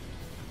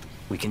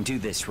 We can do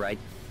this, right?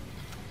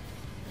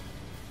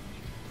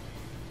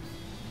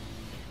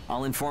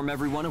 I'll inform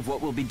everyone of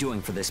what we'll be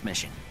doing for this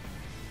mission.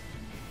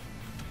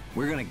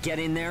 We're gonna get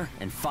in there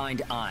and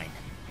find Ein.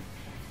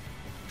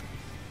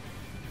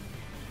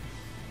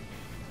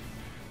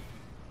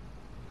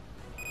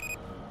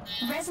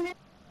 Resonance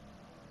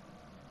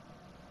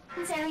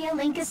area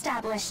link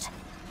established.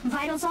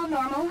 Vitals all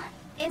normal,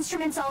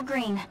 instruments all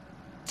green.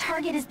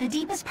 Target is the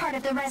deepest part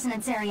of the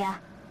resonance area.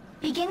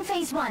 Begin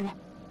phase 1.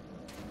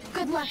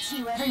 Good luck to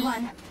you,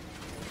 everyone.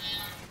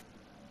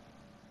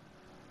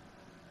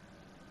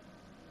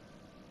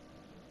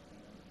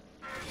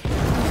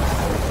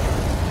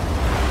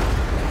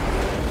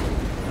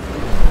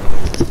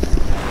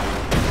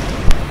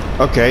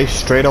 Okay,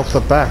 straight off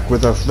the back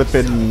with a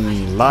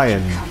flippin'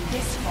 lion.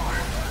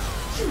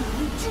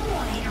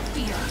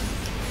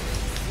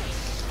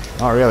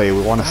 Oh really,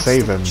 we want to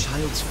save him. That's the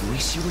child's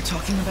voice you were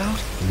talking about?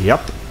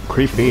 Yep.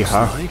 Creepy,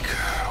 huh? Like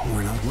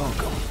we're not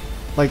welcome.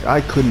 Like,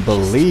 I couldn't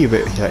believe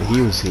it that he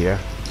was here.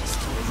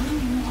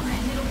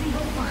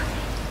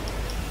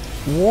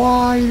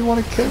 Why do you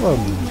want to kill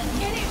him?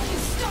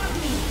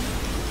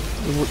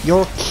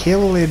 You're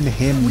killing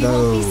him,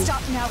 though. We won't be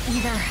stopped now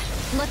either.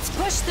 Let's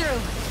push through.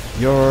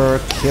 You're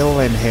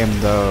killing him,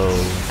 though.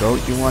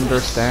 Don't you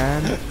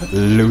understand?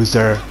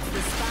 Loser.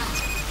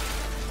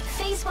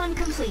 Phase 1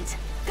 complete.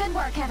 Good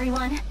work,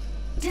 everyone.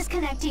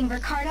 Disconnecting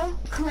Ricardo,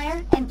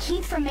 Claire, and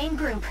Keith from main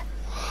group.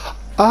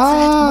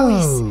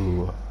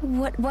 Oh!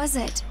 What was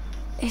it?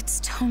 Its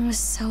tone was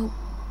so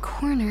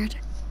cornered.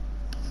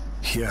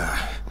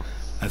 Yeah.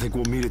 I think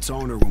we'll meet its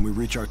owner when we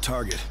reach our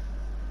target.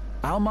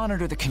 I'll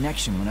monitor the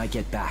connection when I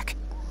get back.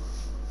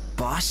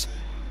 Boss,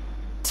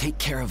 take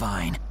care of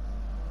Ein.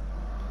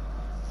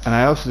 And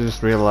I also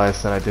just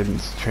realized that I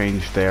didn't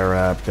change their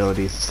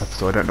abilities and stuff,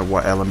 so I don't know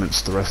what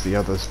elements the rest of the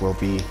others will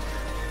be.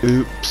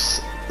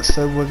 Oops.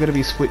 So we're going to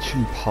be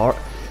switching part.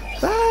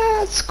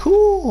 That's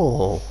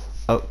cool.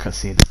 Oh,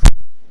 cutscene.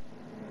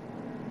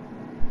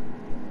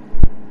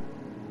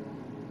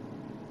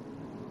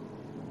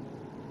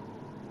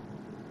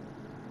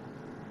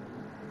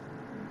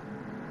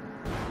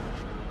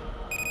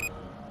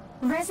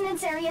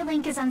 Resonance area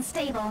link is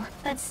unstable,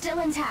 but still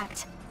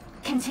intact.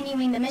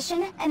 Continuing the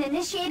mission and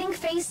initiating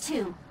phase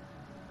 2.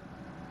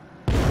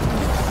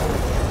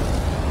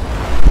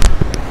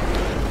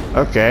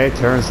 Okay,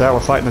 turns out we're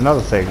fighting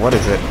another thing. What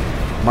is it?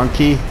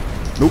 Monkey?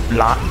 Nope,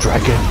 not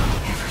dragon.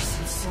 Ever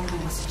since Soma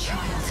was a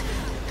child,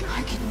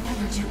 I could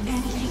never do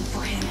anything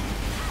for him.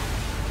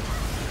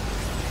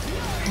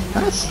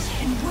 I That's...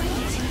 waited and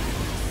waited.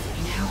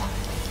 Now,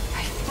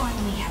 I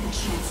finally have a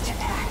chance to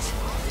act.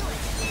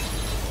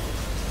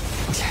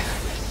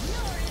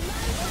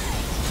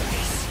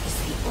 This is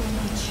the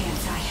only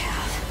chance I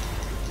have.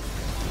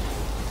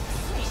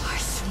 I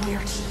swear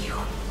to you,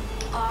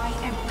 I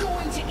am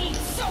going to eat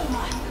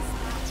Soma!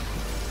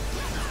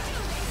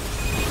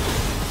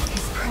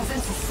 His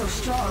presence is so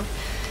strong.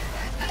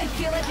 I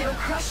feel like it'll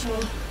crush me.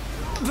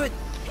 But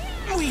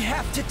we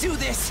have to do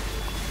this!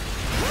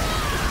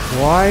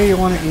 Why do you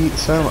want to eat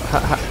so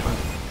much?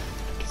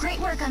 Great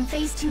work on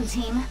phase 2,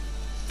 team.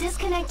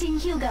 Disconnecting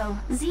Hugo,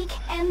 Zeke,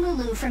 and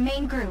Lulu from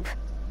main group.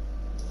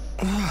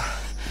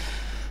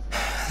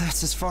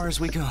 That's as far as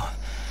we go.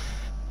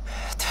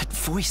 That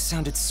voice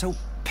sounded so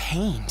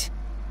pained.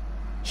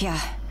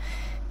 Yeah.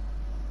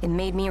 It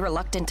made me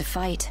reluctant to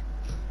fight.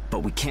 But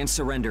we can't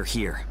surrender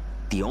here.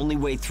 The only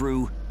way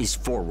through is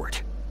forward.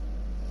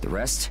 The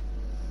rest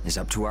is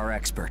up to our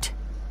expert.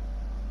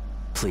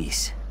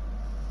 Please,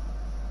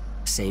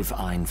 save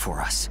Ein for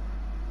us.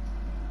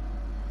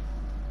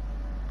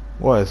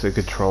 What, is it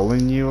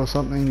controlling you or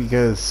something?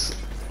 Because...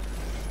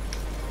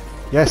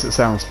 yes, it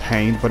sounds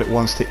pain, but it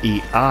wants to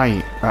eat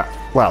Ein.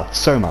 Well,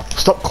 Soma.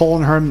 Stop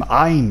calling him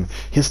Ein.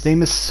 His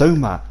name is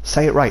Soma.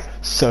 Say it right.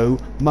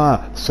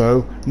 Soma.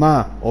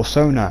 Soma. Or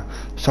Sona.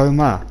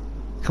 Soma.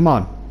 Come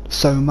on.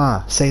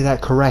 Soma. Say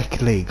that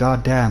correctly.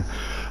 God damn.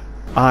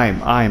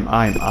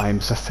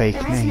 It's a fake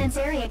The name. resonance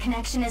area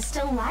connection is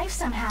still live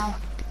somehow.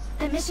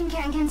 The mission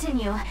can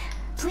continue.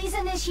 Please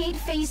initiate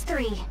phase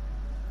 3.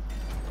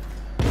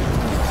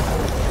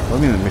 What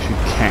do you mean the mission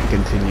can't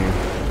continue?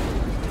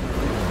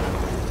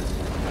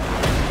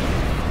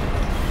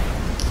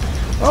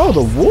 Oh,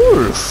 the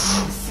wolf!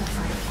 He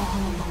suffered all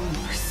alone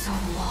for so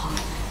long.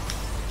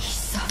 He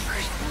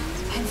suffered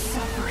and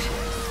suffered.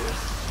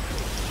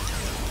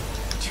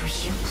 Do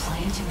you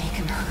plan to make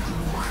him hurt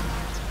more?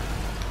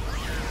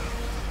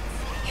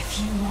 If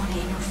you want to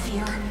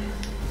interfere,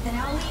 then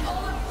I'll eat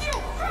all of you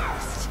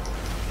first!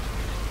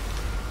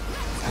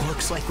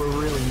 Looks like we're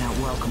really not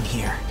welcome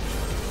here.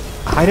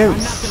 I don't...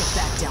 I'm not gonna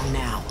back down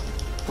now.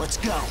 Let's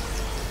go.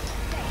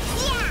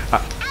 Yeah,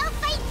 I'll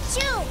fight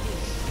too!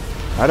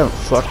 I don't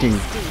fucking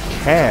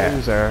care.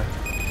 Loser.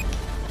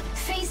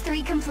 Phase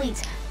 3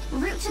 complete.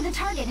 Route to the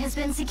target has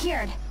been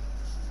secured.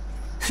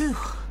 Phew.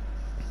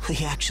 We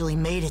actually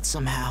made it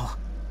somehow.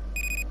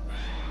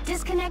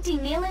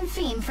 Disconnecting Neil and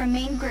Fiend from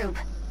main group.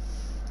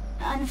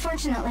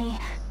 Unfortunately,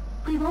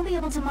 we won't be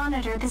able to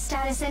monitor the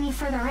status any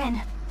further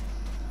in.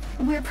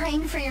 We're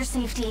praying for your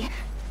safety.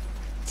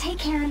 Take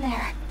care in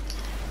there.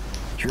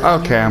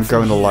 Okay, I'm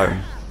going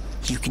alone.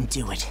 You can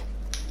do it.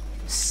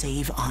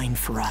 Save Ein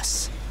for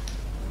us.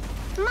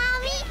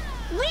 Mommy,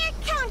 we're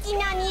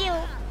counting on you.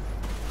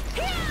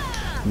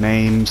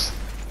 Name's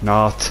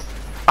not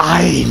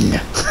Ein.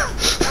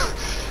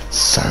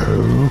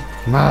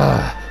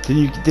 Soma.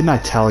 Didn't I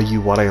tell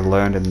you what I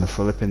learned in the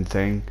flippin'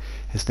 thing?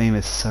 His name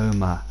is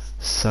Soma.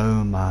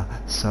 Soma.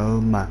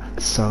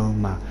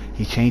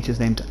 He changed his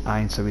name to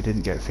Ein so he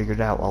didn't get figured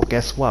out. Well,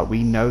 guess what?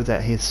 We know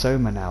that he's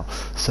Soma now.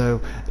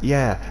 So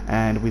yeah,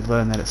 and we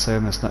learned that it's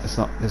Soma.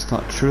 It's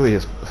not truly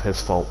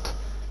his fault.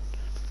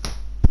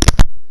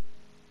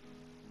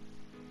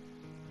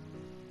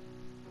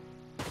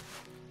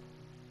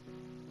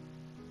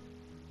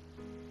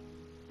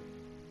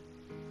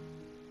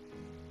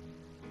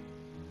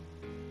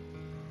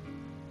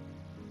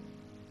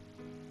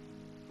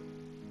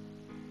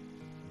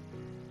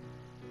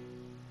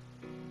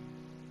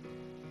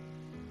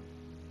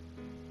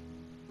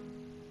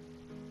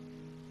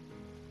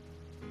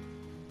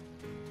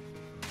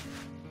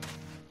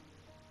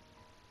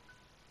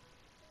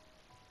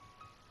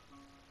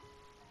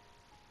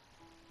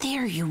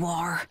 There you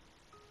are.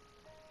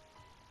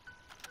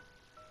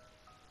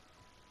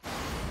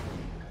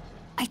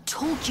 I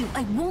told you,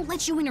 I won't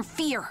let you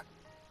interfere.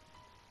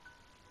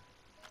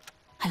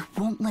 I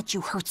won't let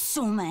you hurt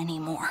Soma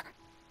anymore.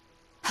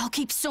 I'll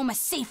keep Soma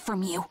safe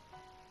from you.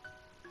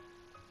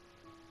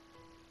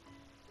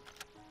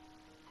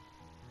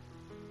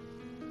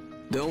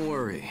 Don't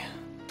worry.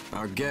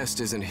 Our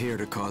guest isn't here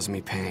to cause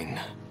me pain.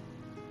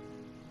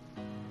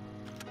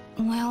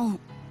 Well,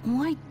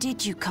 why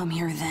did you come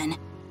here then?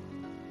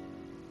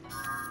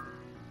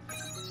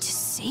 To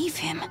save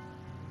him?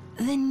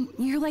 Then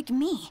you're like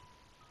me.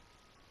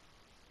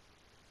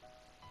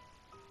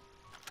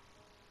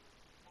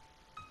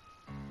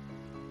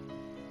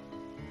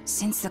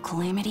 Since the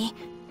Calamity,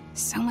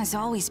 Soma's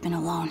always been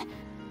alone.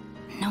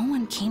 No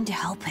one came to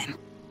help him.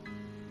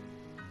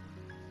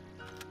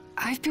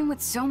 I've been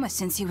with Soma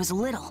since he was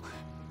little,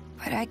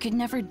 but I could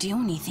never do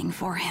anything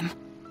for him.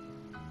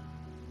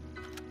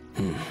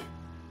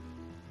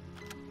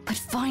 But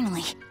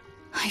finally,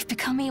 I've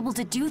become able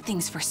to do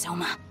things for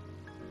Soma.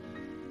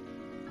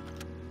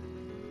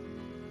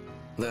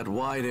 That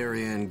wide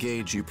area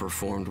engage you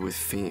performed with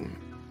Theme.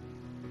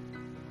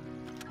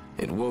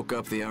 It woke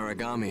up the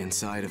Aragami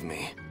inside of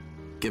me,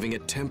 giving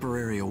it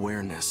temporary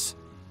awareness.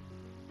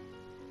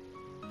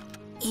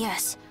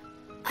 Yes,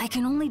 I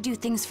can only do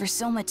things for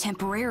Soma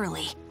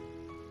temporarily.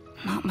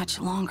 Not much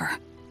longer.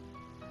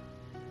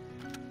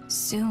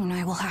 Soon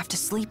I will have to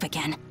sleep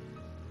again.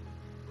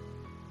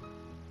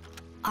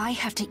 I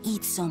have to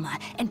eat Soma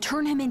and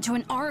turn him into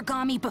an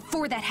Aragami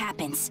before that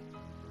happens.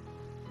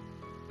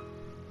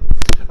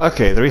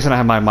 Okay, the reason I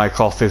have my mic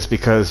off is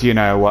because, you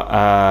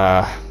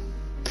know,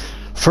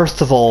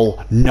 first of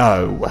all,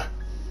 no.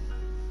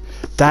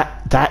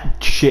 That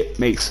shit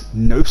makes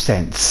no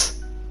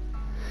sense.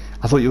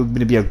 I thought you were going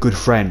to be a good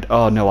friend.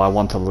 Oh no, I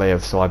want to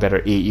live, so I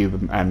better eat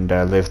you and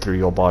live through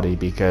your body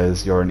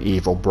because you're an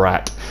evil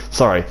brat.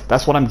 Sorry,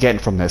 that's what I'm getting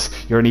from this.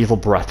 You're an evil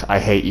brat. I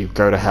hate you.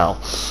 Go to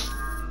hell.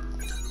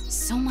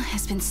 Soma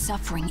has been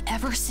suffering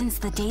ever since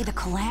the day the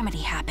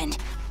Calamity happened.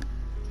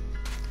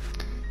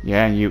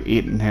 Yeah, and you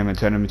eating him and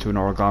turning him into an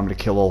Origami to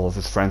kill all of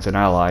his friends and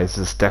allies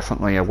is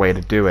definitely a way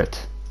to do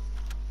it.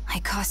 I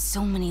caused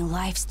so many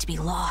lives to be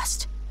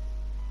lost.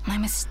 My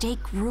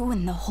mistake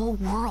ruined the whole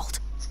world.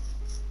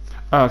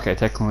 Oh, okay,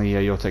 technically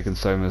you're taking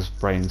Soma's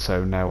brain,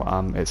 so no,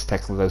 it's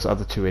technically those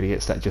other two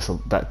idiots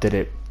that did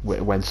it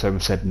when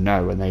Soma said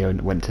no and they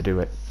went to do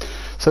it.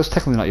 So it's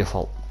technically not your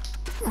fault.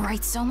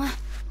 Right, Soma?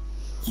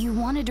 You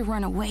wanted to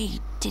run away,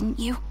 didn't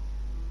you?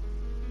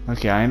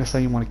 Okay, I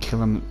understand you want to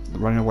kill him.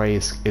 Running away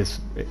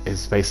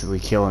is basically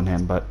killing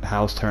him, but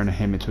how's turning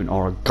him into an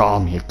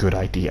Origami a good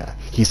idea?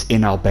 He's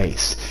in our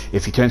base.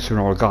 If he turns to an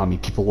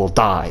Origami, people will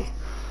die.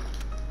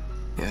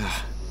 Yeah,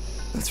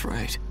 that's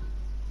right.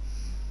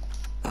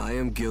 I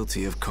am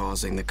guilty of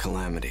causing the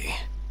Calamity.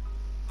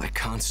 I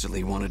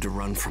constantly wanted to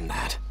run from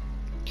that.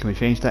 Can we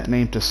change that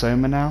name to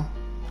Soma now?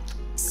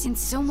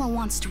 Since Soma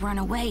wants to run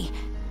away,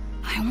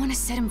 I want to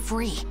set him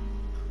free.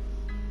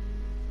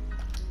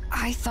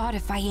 I thought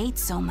if I ate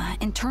Soma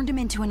and turned him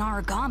into an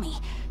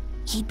Aragami,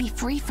 he'd be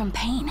free from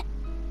pain.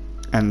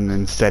 And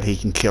instead he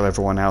can kill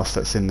everyone else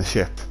that's in the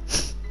ship.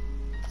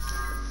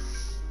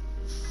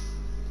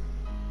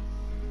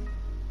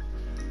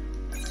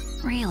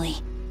 Really?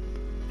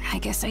 I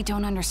guess I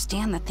don't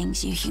understand the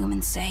things you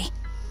humans say.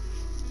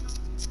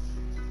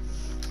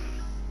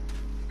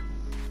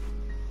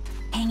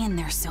 Hang in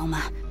there,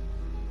 Soma.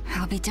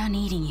 I'll be done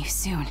eating you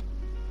soon.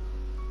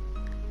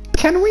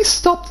 Can we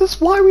stop this?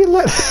 Why are we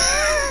let...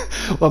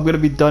 Well, I'm gonna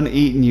be done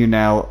eating you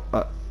now.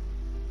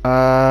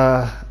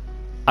 I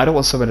don't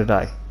want Soma to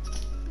die.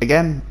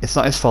 Again, it's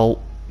not his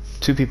fault.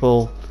 Two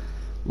people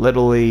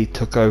literally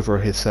took over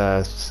his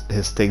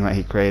thing that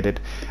he created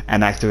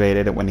and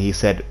activated it when he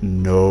said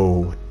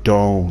no,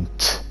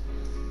 don't.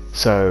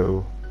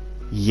 So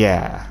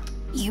yeah,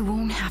 you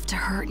won't have to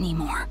hurt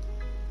anymore.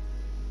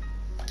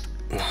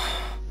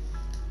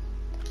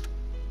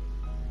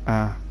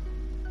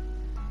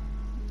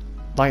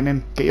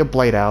 Lightning, get your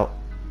blade out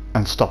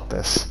and stop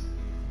this.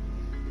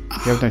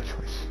 You have no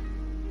choice.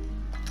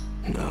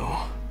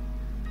 No.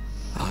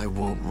 I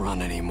won't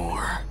run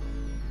anymore.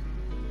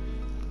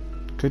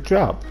 Good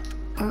job.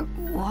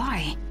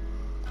 Why?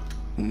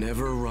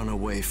 Never run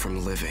away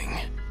from living.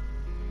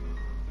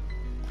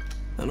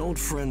 An old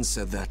friend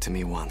said that to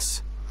me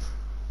once.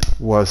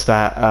 Was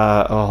that,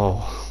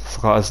 oh,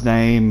 forgot his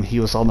name. He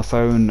was on the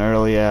phone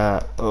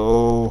earlier.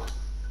 Oh.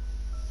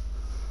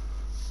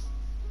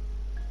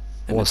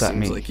 And What does that it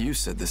seems mean? like you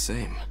said the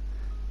same.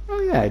 Oh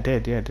yeah, I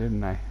did, yeah,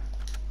 didn't I?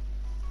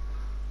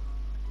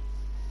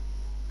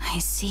 I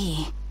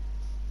see.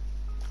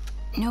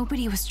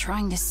 Nobody was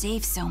trying to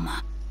save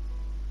Soma.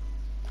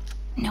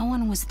 No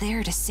one was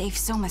there to save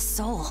Soma's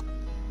soul.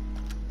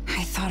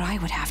 I thought I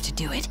would have to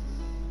do it.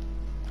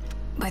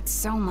 But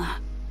Soma,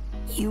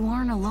 you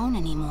aren't alone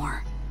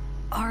anymore,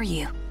 are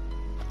you?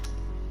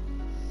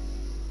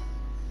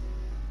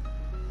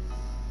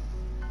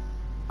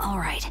 All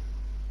right.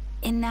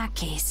 In that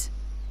case,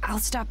 I'll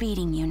stop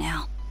eating you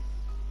now.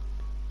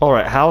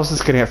 Alright, how is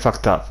this gonna get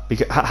fucked up?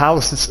 Because how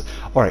is this?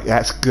 Alright,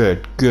 that's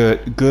good.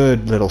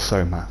 Good little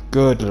Soma.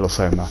 Good little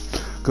Soma.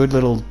 Good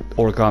little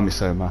origami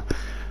Soma.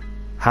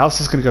 How's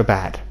this gonna go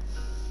bad?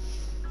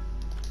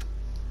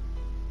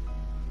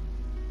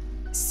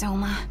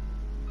 Soma,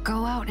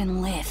 go out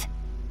and live.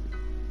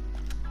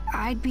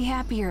 I'd be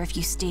happier if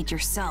you stayed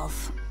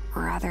yourself,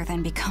 rather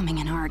than becoming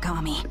an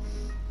origami.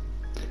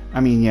 I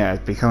mean, yeah,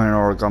 becoming an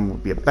origami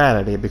would be a bad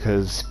idea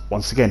because,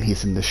 once again,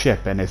 he's in the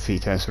ship, and if he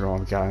turns to an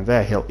origami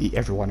there, he'll eat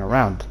everyone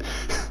around.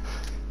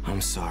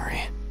 I'm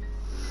sorry.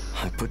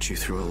 I put you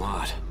through a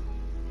lot.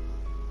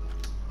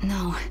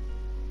 No,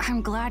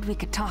 I'm glad we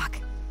could talk.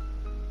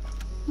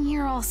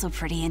 You're also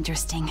pretty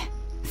interesting,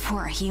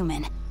 for a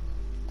human.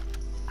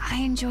 I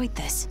enjoyed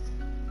this.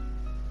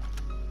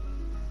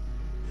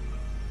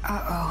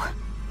 Uh-oh.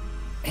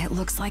 It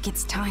looks like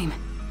it's time.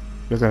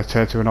 You're gonna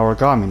turn to an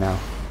origami now.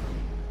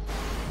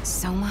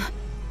 Soma?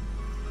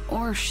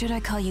 Or should I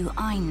call you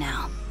Ein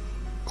now?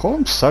 Call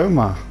him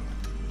Soma.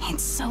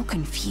 It's so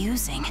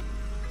confusing.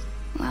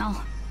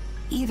 Well,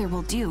 either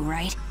will do,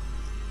 right?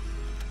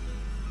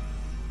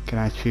 Can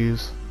I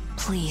choose?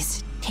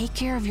 Please, take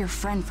care of your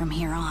friend from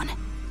here on,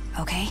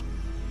 okay?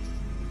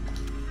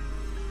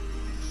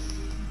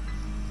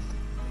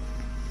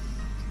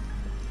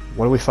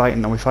 What are we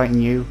fighting? Are we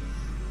fighting you?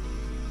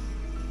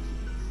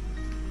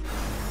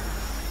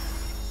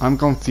 I'm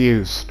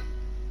confused.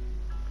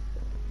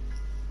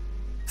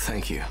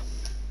 Thank you.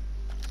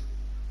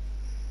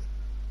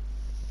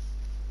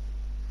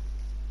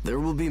 There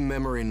will be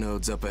memory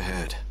nodes up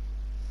ahead.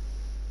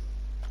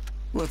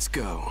 Let's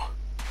go.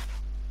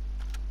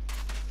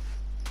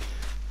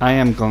 I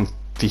am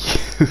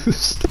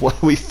confused. What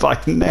are we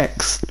fighting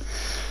next?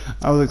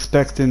 I was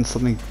expecting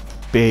something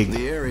big.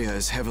 The area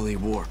is heavily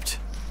warped.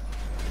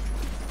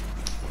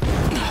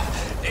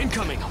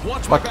 Incoming!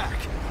 Watch What? my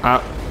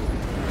back!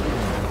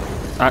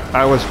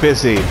 I was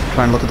busy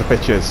trying to look at the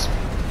pictures.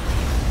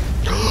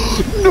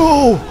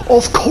 No!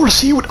 Of course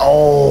he would.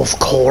 Oh, of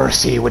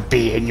course he would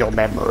be in your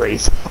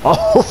memories.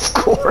 Of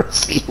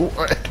course he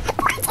would.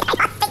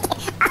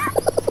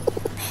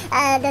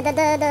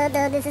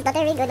 This is not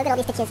very good. Look at all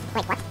these pictures.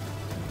 Wait, what?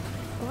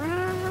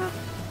 Wow.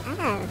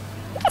 Oh,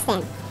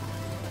 interesting.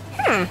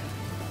 Huh.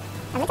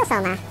 A little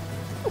Soma.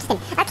 Interesting.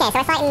 Okay, so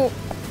we're fighting...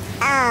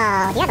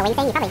 Oh, do you have the wing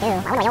thing? You probably do. I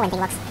wonder what your wing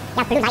thing looks.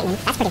 Yeah, blue lightning.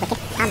 That's pretty wicked.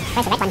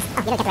 Where's the red ones? Oh,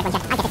 you don't get the red ones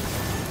yet.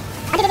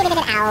 I get it.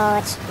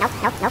 Ouch. Nope.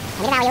 Let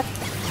me devour you.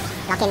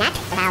 Lock in that.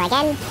 Devour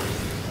again.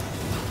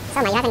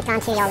 Soma, you haven't gone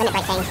to your limit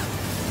break thing.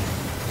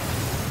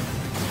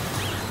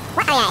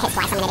 What? Oh yeah, it hits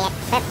twice. I'm an idiot.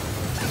 Boop.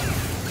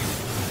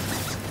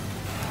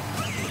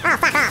 Oh,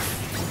 fuck off.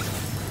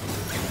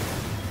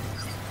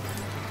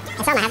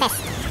 And Soma, have this.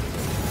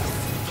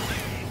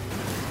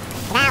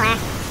 Devour.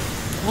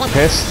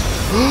 Pissed.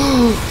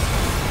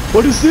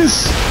 What is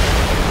this?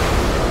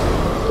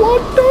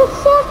 What the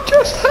fuck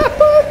just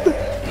happened?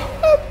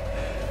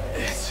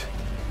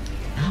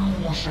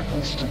 You were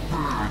supposed to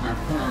bear the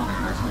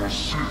burden of your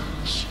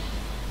sins.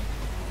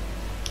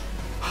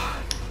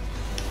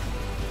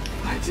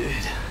 I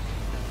did.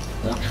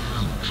 But you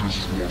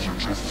just wanted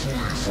to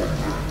flee from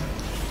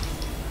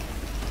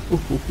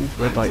them.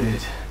 Red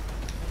lightning.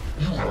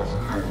 You have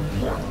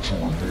no right to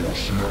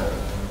remorse now.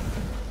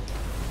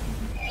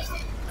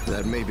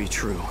 That may be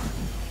true.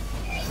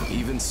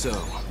 Even so,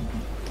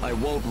 I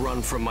won't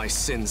run from my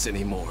sins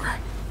anymore.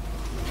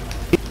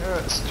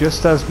 It's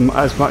just as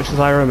much as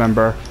I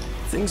remember.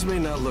 Things may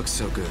not look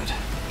so good,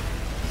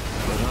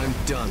 but I'm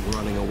done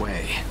running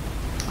away.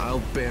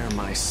 I'll bear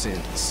my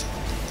sins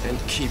and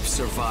keep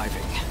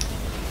surviving.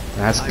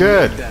 That's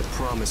good. I made that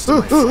promise to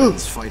my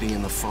friends fighting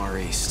in the Far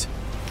East,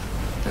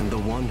 and the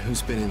one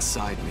who's been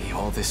inside me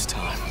all this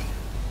time.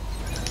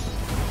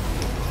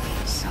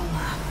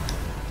 Soma,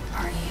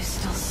 are you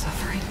still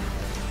suffering?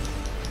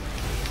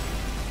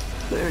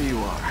 There you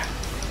are.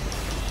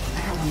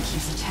 That one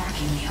keeps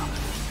attacking you.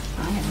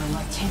 I never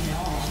liked him at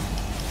all.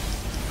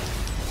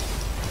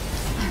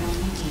 I don't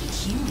need to eat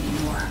you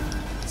anymore.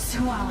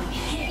 swallowing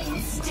him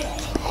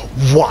instead.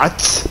 What?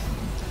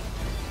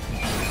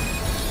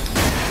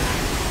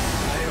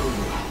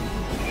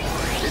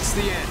 It's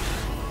the end.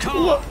 Come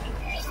on.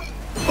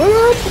 What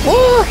happened?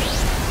 What?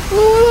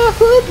 What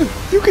happened?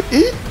 You can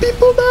eat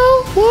people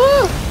now?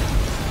 What?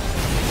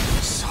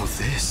 So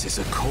this is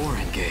a core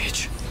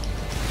engage.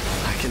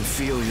 I can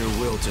feel your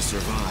will to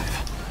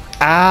survive.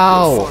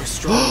 Ow! You're far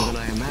stronger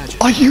than I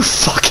imagined. Are you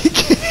fucking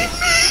kidding me?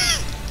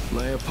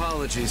 My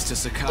apologies to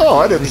Sakai. Oh,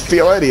 I didn't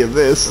feel any of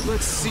this. But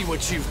let's see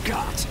what you've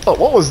got. Oh,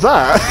 what was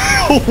that?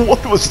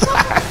 What was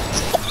that?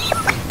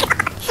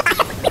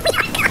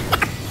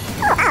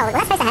 Oh, well,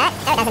 that's supposed to hurt.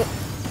 No, it doesn't.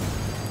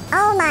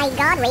 Oh my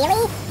god, really?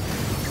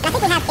 And I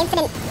think we have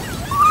infinite...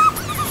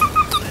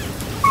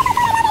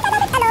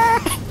 Hello!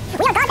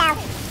 We are gone now!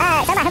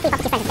 Soma, hopefully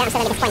Poppy just spent so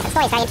many disappointed. The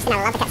story is very interesting, I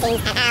love the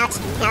cutscenes, and ouch,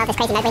 I love this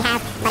crazy mode we have,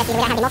 but if we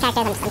don't have any more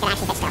characters, I'm gonna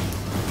actually bitch still.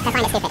 I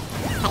find it stupid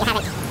that you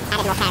haven't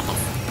added more characters.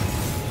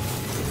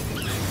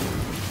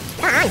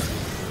 Come on!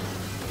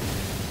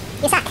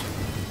 You suck!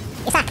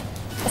 You suck!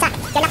 You suck!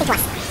 You're nothing to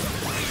us!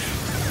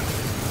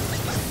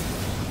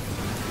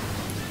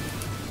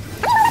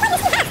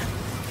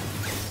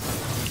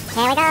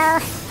 Here we go!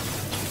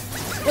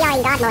 We are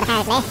in God mode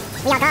apparently.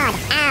 We are God.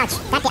 Ouch!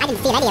 I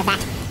didn't feel any of that.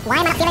 Why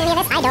am I not feeling any of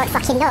this? I don't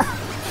fucking know.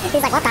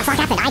 He's like, what the fuck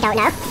happened? I don't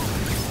know.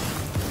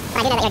 But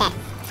I do know that you're dead.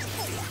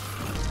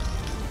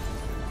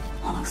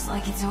 Looks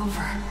like it's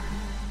over.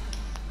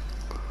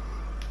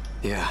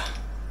 Yeah.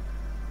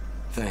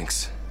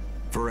 Thanks.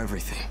 For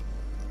everything.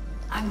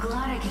 I'm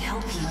glad I could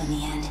help you in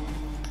the end.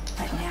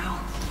 But now,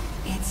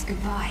 it's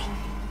goodbye.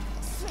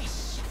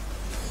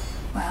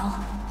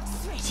 Well,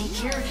 take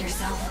care of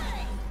yourself.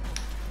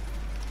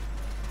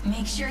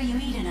 Make sure you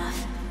eat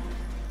enough.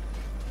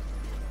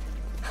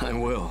 I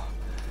will.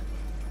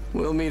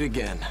 We'll meet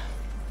again.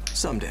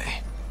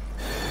 Someday.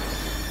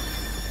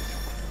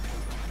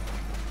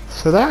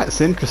 So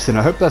that's interesting.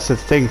 I hope that's a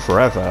thing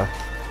forever.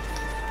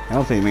 I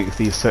don't think it makes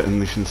these certain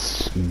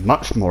missions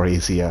much more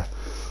easier.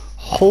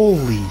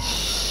 Holy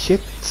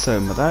shit,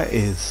 Soma, that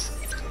is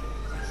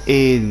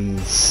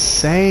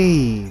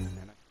insane.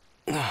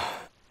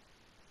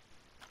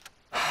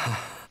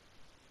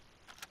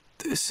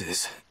 This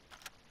is...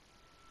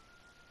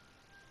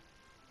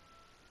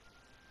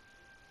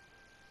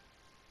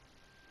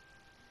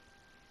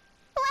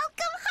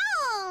 Welcome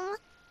home!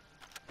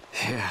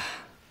 Yeah.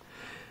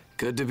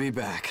 Good to be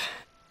back.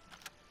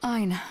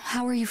 Ein,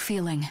 how are you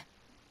feeling?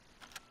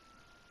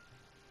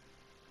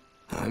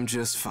 I'm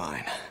just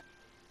fine.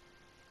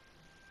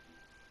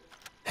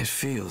 It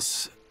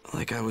feels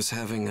like I was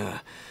having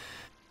a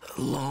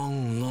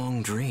long,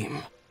 long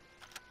dream.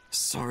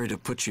 Sorry to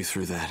put you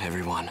through that,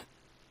 everyone.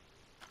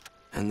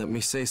 And let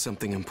me say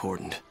something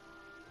important.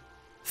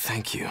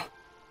 Thank you.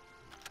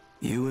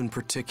 You in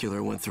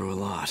particular went through a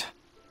lot.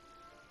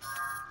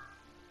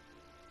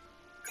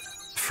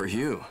 For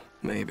you,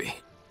 maybe.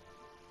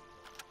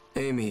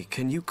 Amy,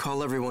 can you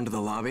call everyone to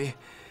the lobby?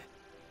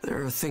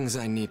 There are things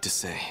I need to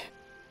say.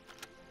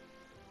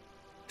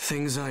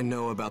 Things I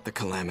know about the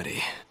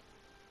Calamity.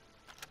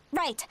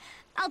 Right.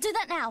 I'll do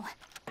that now.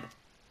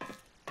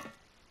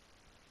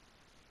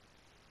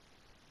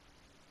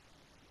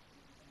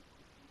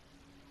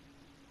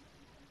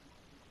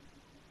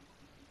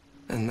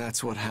 And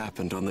that's what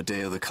happened on the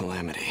day of the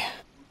Calamity.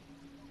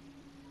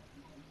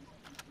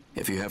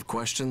 If you have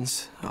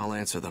questions, I'll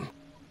answer them.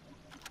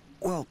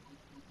 Well,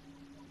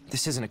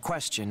 this isn't a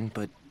question,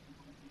 but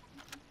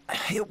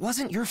it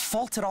wasn't your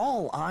fault at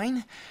all,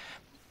 Ein.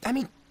 I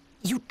mean,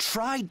 you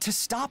tried to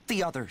stop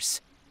the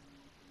others.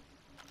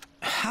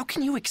 How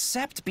can you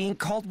accept being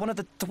called one of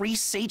the 3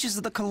 sages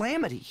of the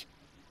Calamity?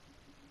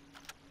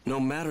 No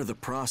matter the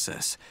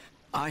process,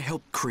 I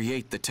helped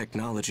create the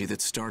technology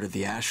that started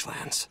the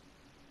Ashlands.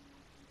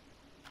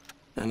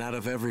 And out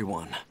of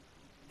everyone,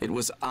 it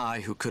was I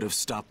who could have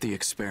stopped the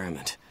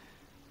experiment.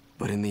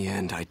 But in the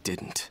end, I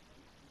didn't.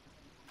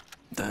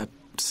 That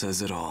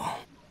says it all.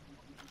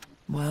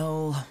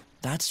 Well,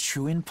 that's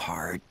true in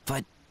part,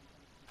 but...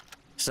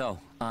 So,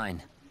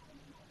 Ein,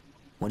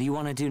 what do you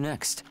want to do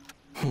next?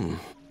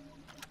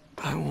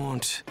 I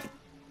want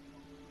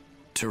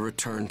to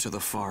return to the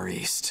Far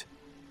East.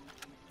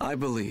 I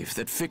believe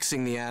that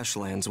fixing the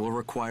Ashlands will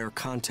require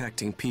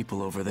contacting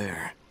people over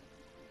there.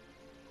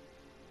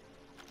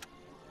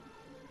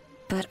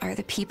 But are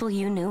the people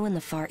you knew in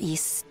the Far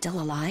East still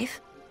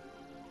alive?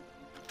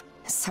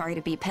 Sorry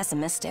to be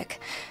pessimistic,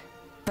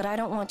 but I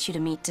don't want you to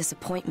meet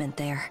disappointment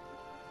there.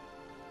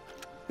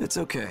 It's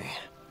okay.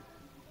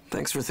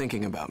 Thanks for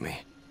thinking about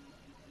me.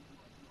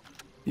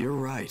 You're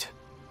right.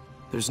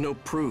 There's no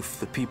proof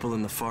the people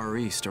in the Far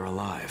East are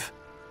alive.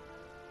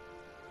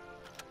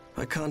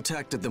 I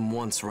contacted them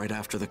once right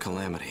after the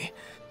Calamity,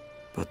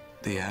 but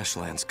the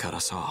Ashlands cut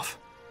us off.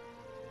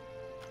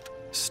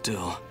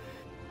 Still,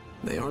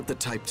 they aren't the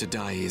type to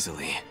die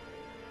easily.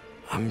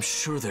 I'm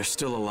sure they're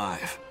still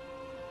alive.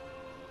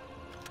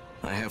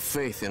 I have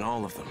faith in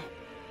all of them.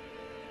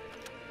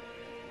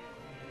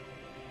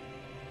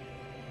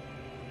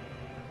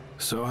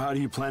 So how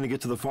do you plan to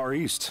get to the Far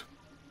East?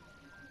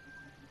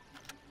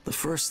 The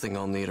first thing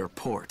I'll need are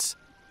ports,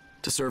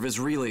 to serve as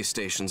relay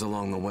stations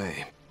along the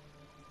way.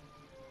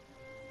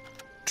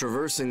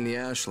 Traversing the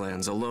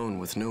Ashlands alone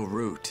with no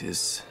route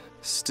is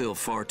still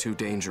far too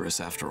dangerous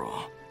after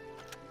all.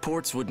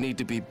 Ports would need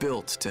to be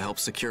built to help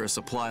secure a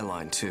supply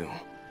line too.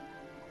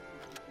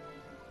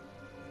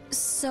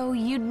 So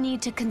you'd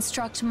need to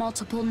construct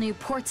multiple new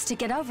ports to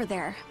get over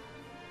there.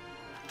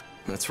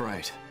 That's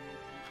right.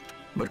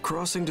 But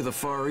crossing to the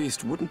Far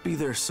East wouldn't be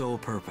their sole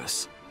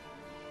purpose.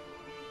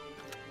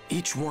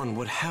 Each one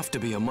would have to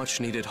be a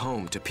much-needed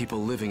home to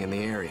people living in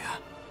the area.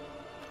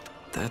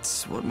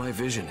 That's what my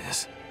vision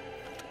is.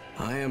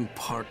 I am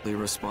partly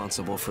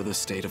responsible for the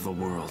state of the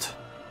world.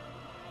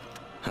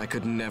 I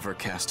could never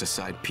cast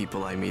aside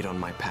people I meet on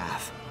my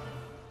path.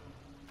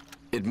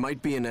 It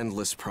might be an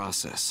endless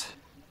process,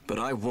 but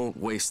I won't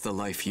waste the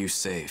life you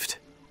saved.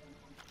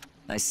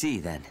 I see,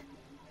 then.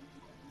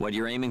 What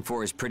you're aiming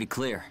for is pretty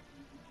clear.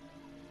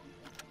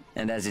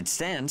 And as it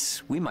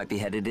stands, we might be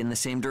headed in the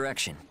same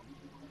direction.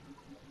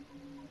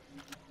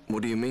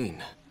 What do you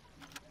mean?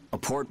 A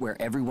port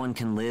where everyone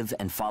can live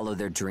and follow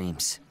their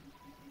dreams.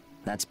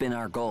 That's been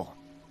our goal.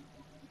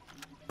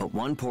 But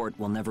one port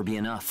will never be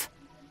enough.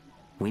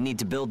 We need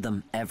to build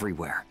them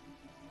everywhere.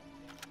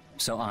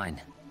 So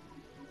Ein,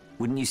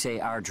 wouldn't you say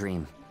our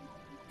dream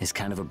is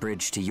kind of a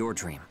bridge to your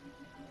dream?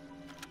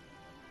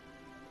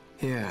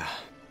 Yeah,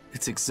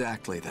 it's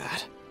exactly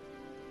that.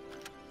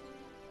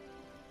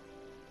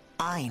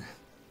 Ein,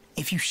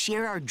 if you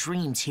share our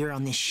dreams here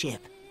on this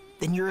ship,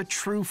 then you're a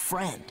true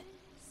friend.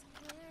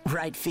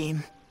 Right,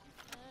 Fim?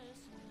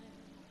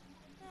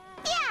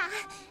 Yeah,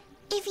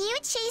 if you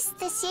chase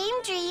the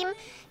same dream,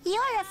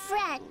 you're a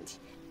friend.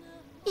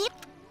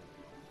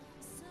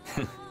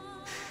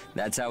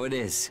 That's how it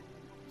is.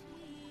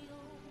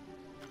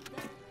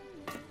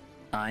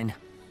 Ein,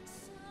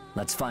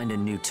 let's find a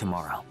new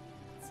tomorrow.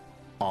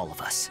 All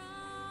of us.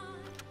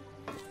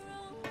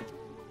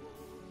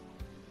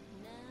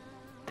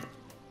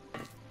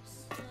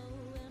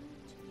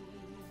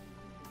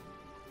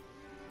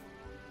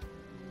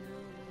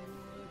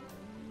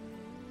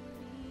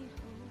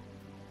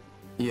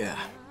 Yeah,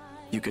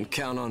 you can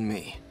count on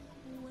me.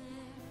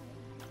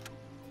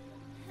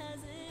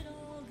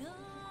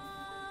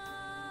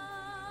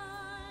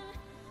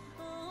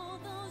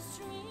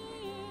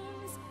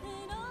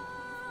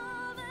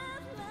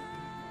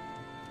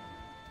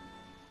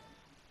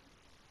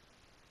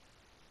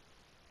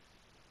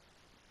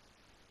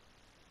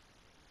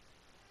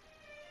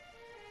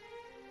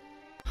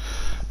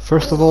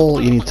 First of all,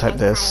 you need to type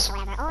this,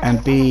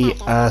 and B,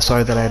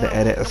 sorry that I had to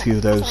edit a few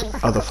of those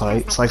other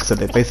fights. Like I said,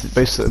 they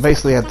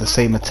basically had the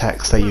same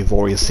attacks that you've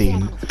already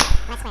seen,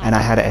 and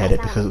I had to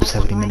edit because it was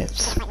 70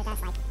 minutes.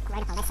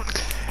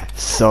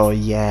 So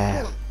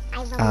yeah,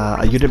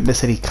 you didn't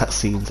miss any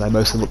cutscenes. I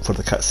mostly looked for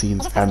the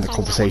cutscenes and the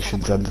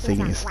conversations and the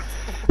thingies.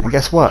 And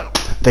guess what?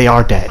 They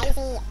are dead.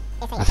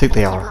 I think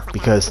they are,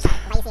 because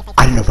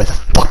I don't know where the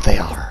fuck they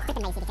are.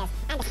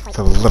 It's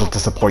a little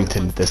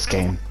disappointing, this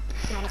game.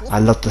 I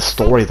loved the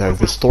story though.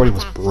 The story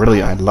was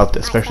brilliant. I loved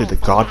it, especially the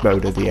god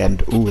mode at the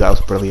end. Ooh, that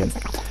was brilliant.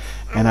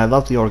 And I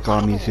loved the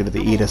origamis, you know, the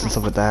Edis and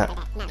stuff like that.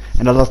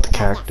 And I loved the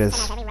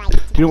characters.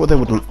 Do you know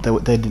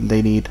what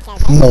they need?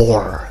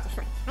 More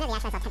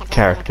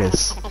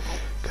characters.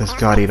 Because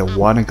God Eater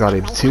 1 and God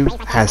Eater 2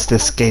 has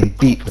this game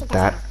beat with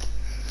that.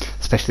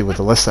 Especially with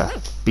Alyssa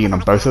being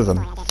on both of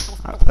them.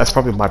 That's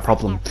probably my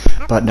problem.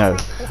 But no,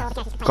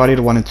 God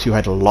Eater 1 and 2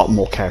 had a lot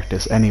more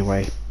characters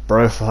anyway.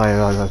 Bro,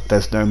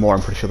 there's no more,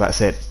 I'm pretty sure that's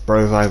it.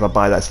 Bro,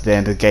 bye-bye, that's the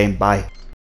end of the game, bye.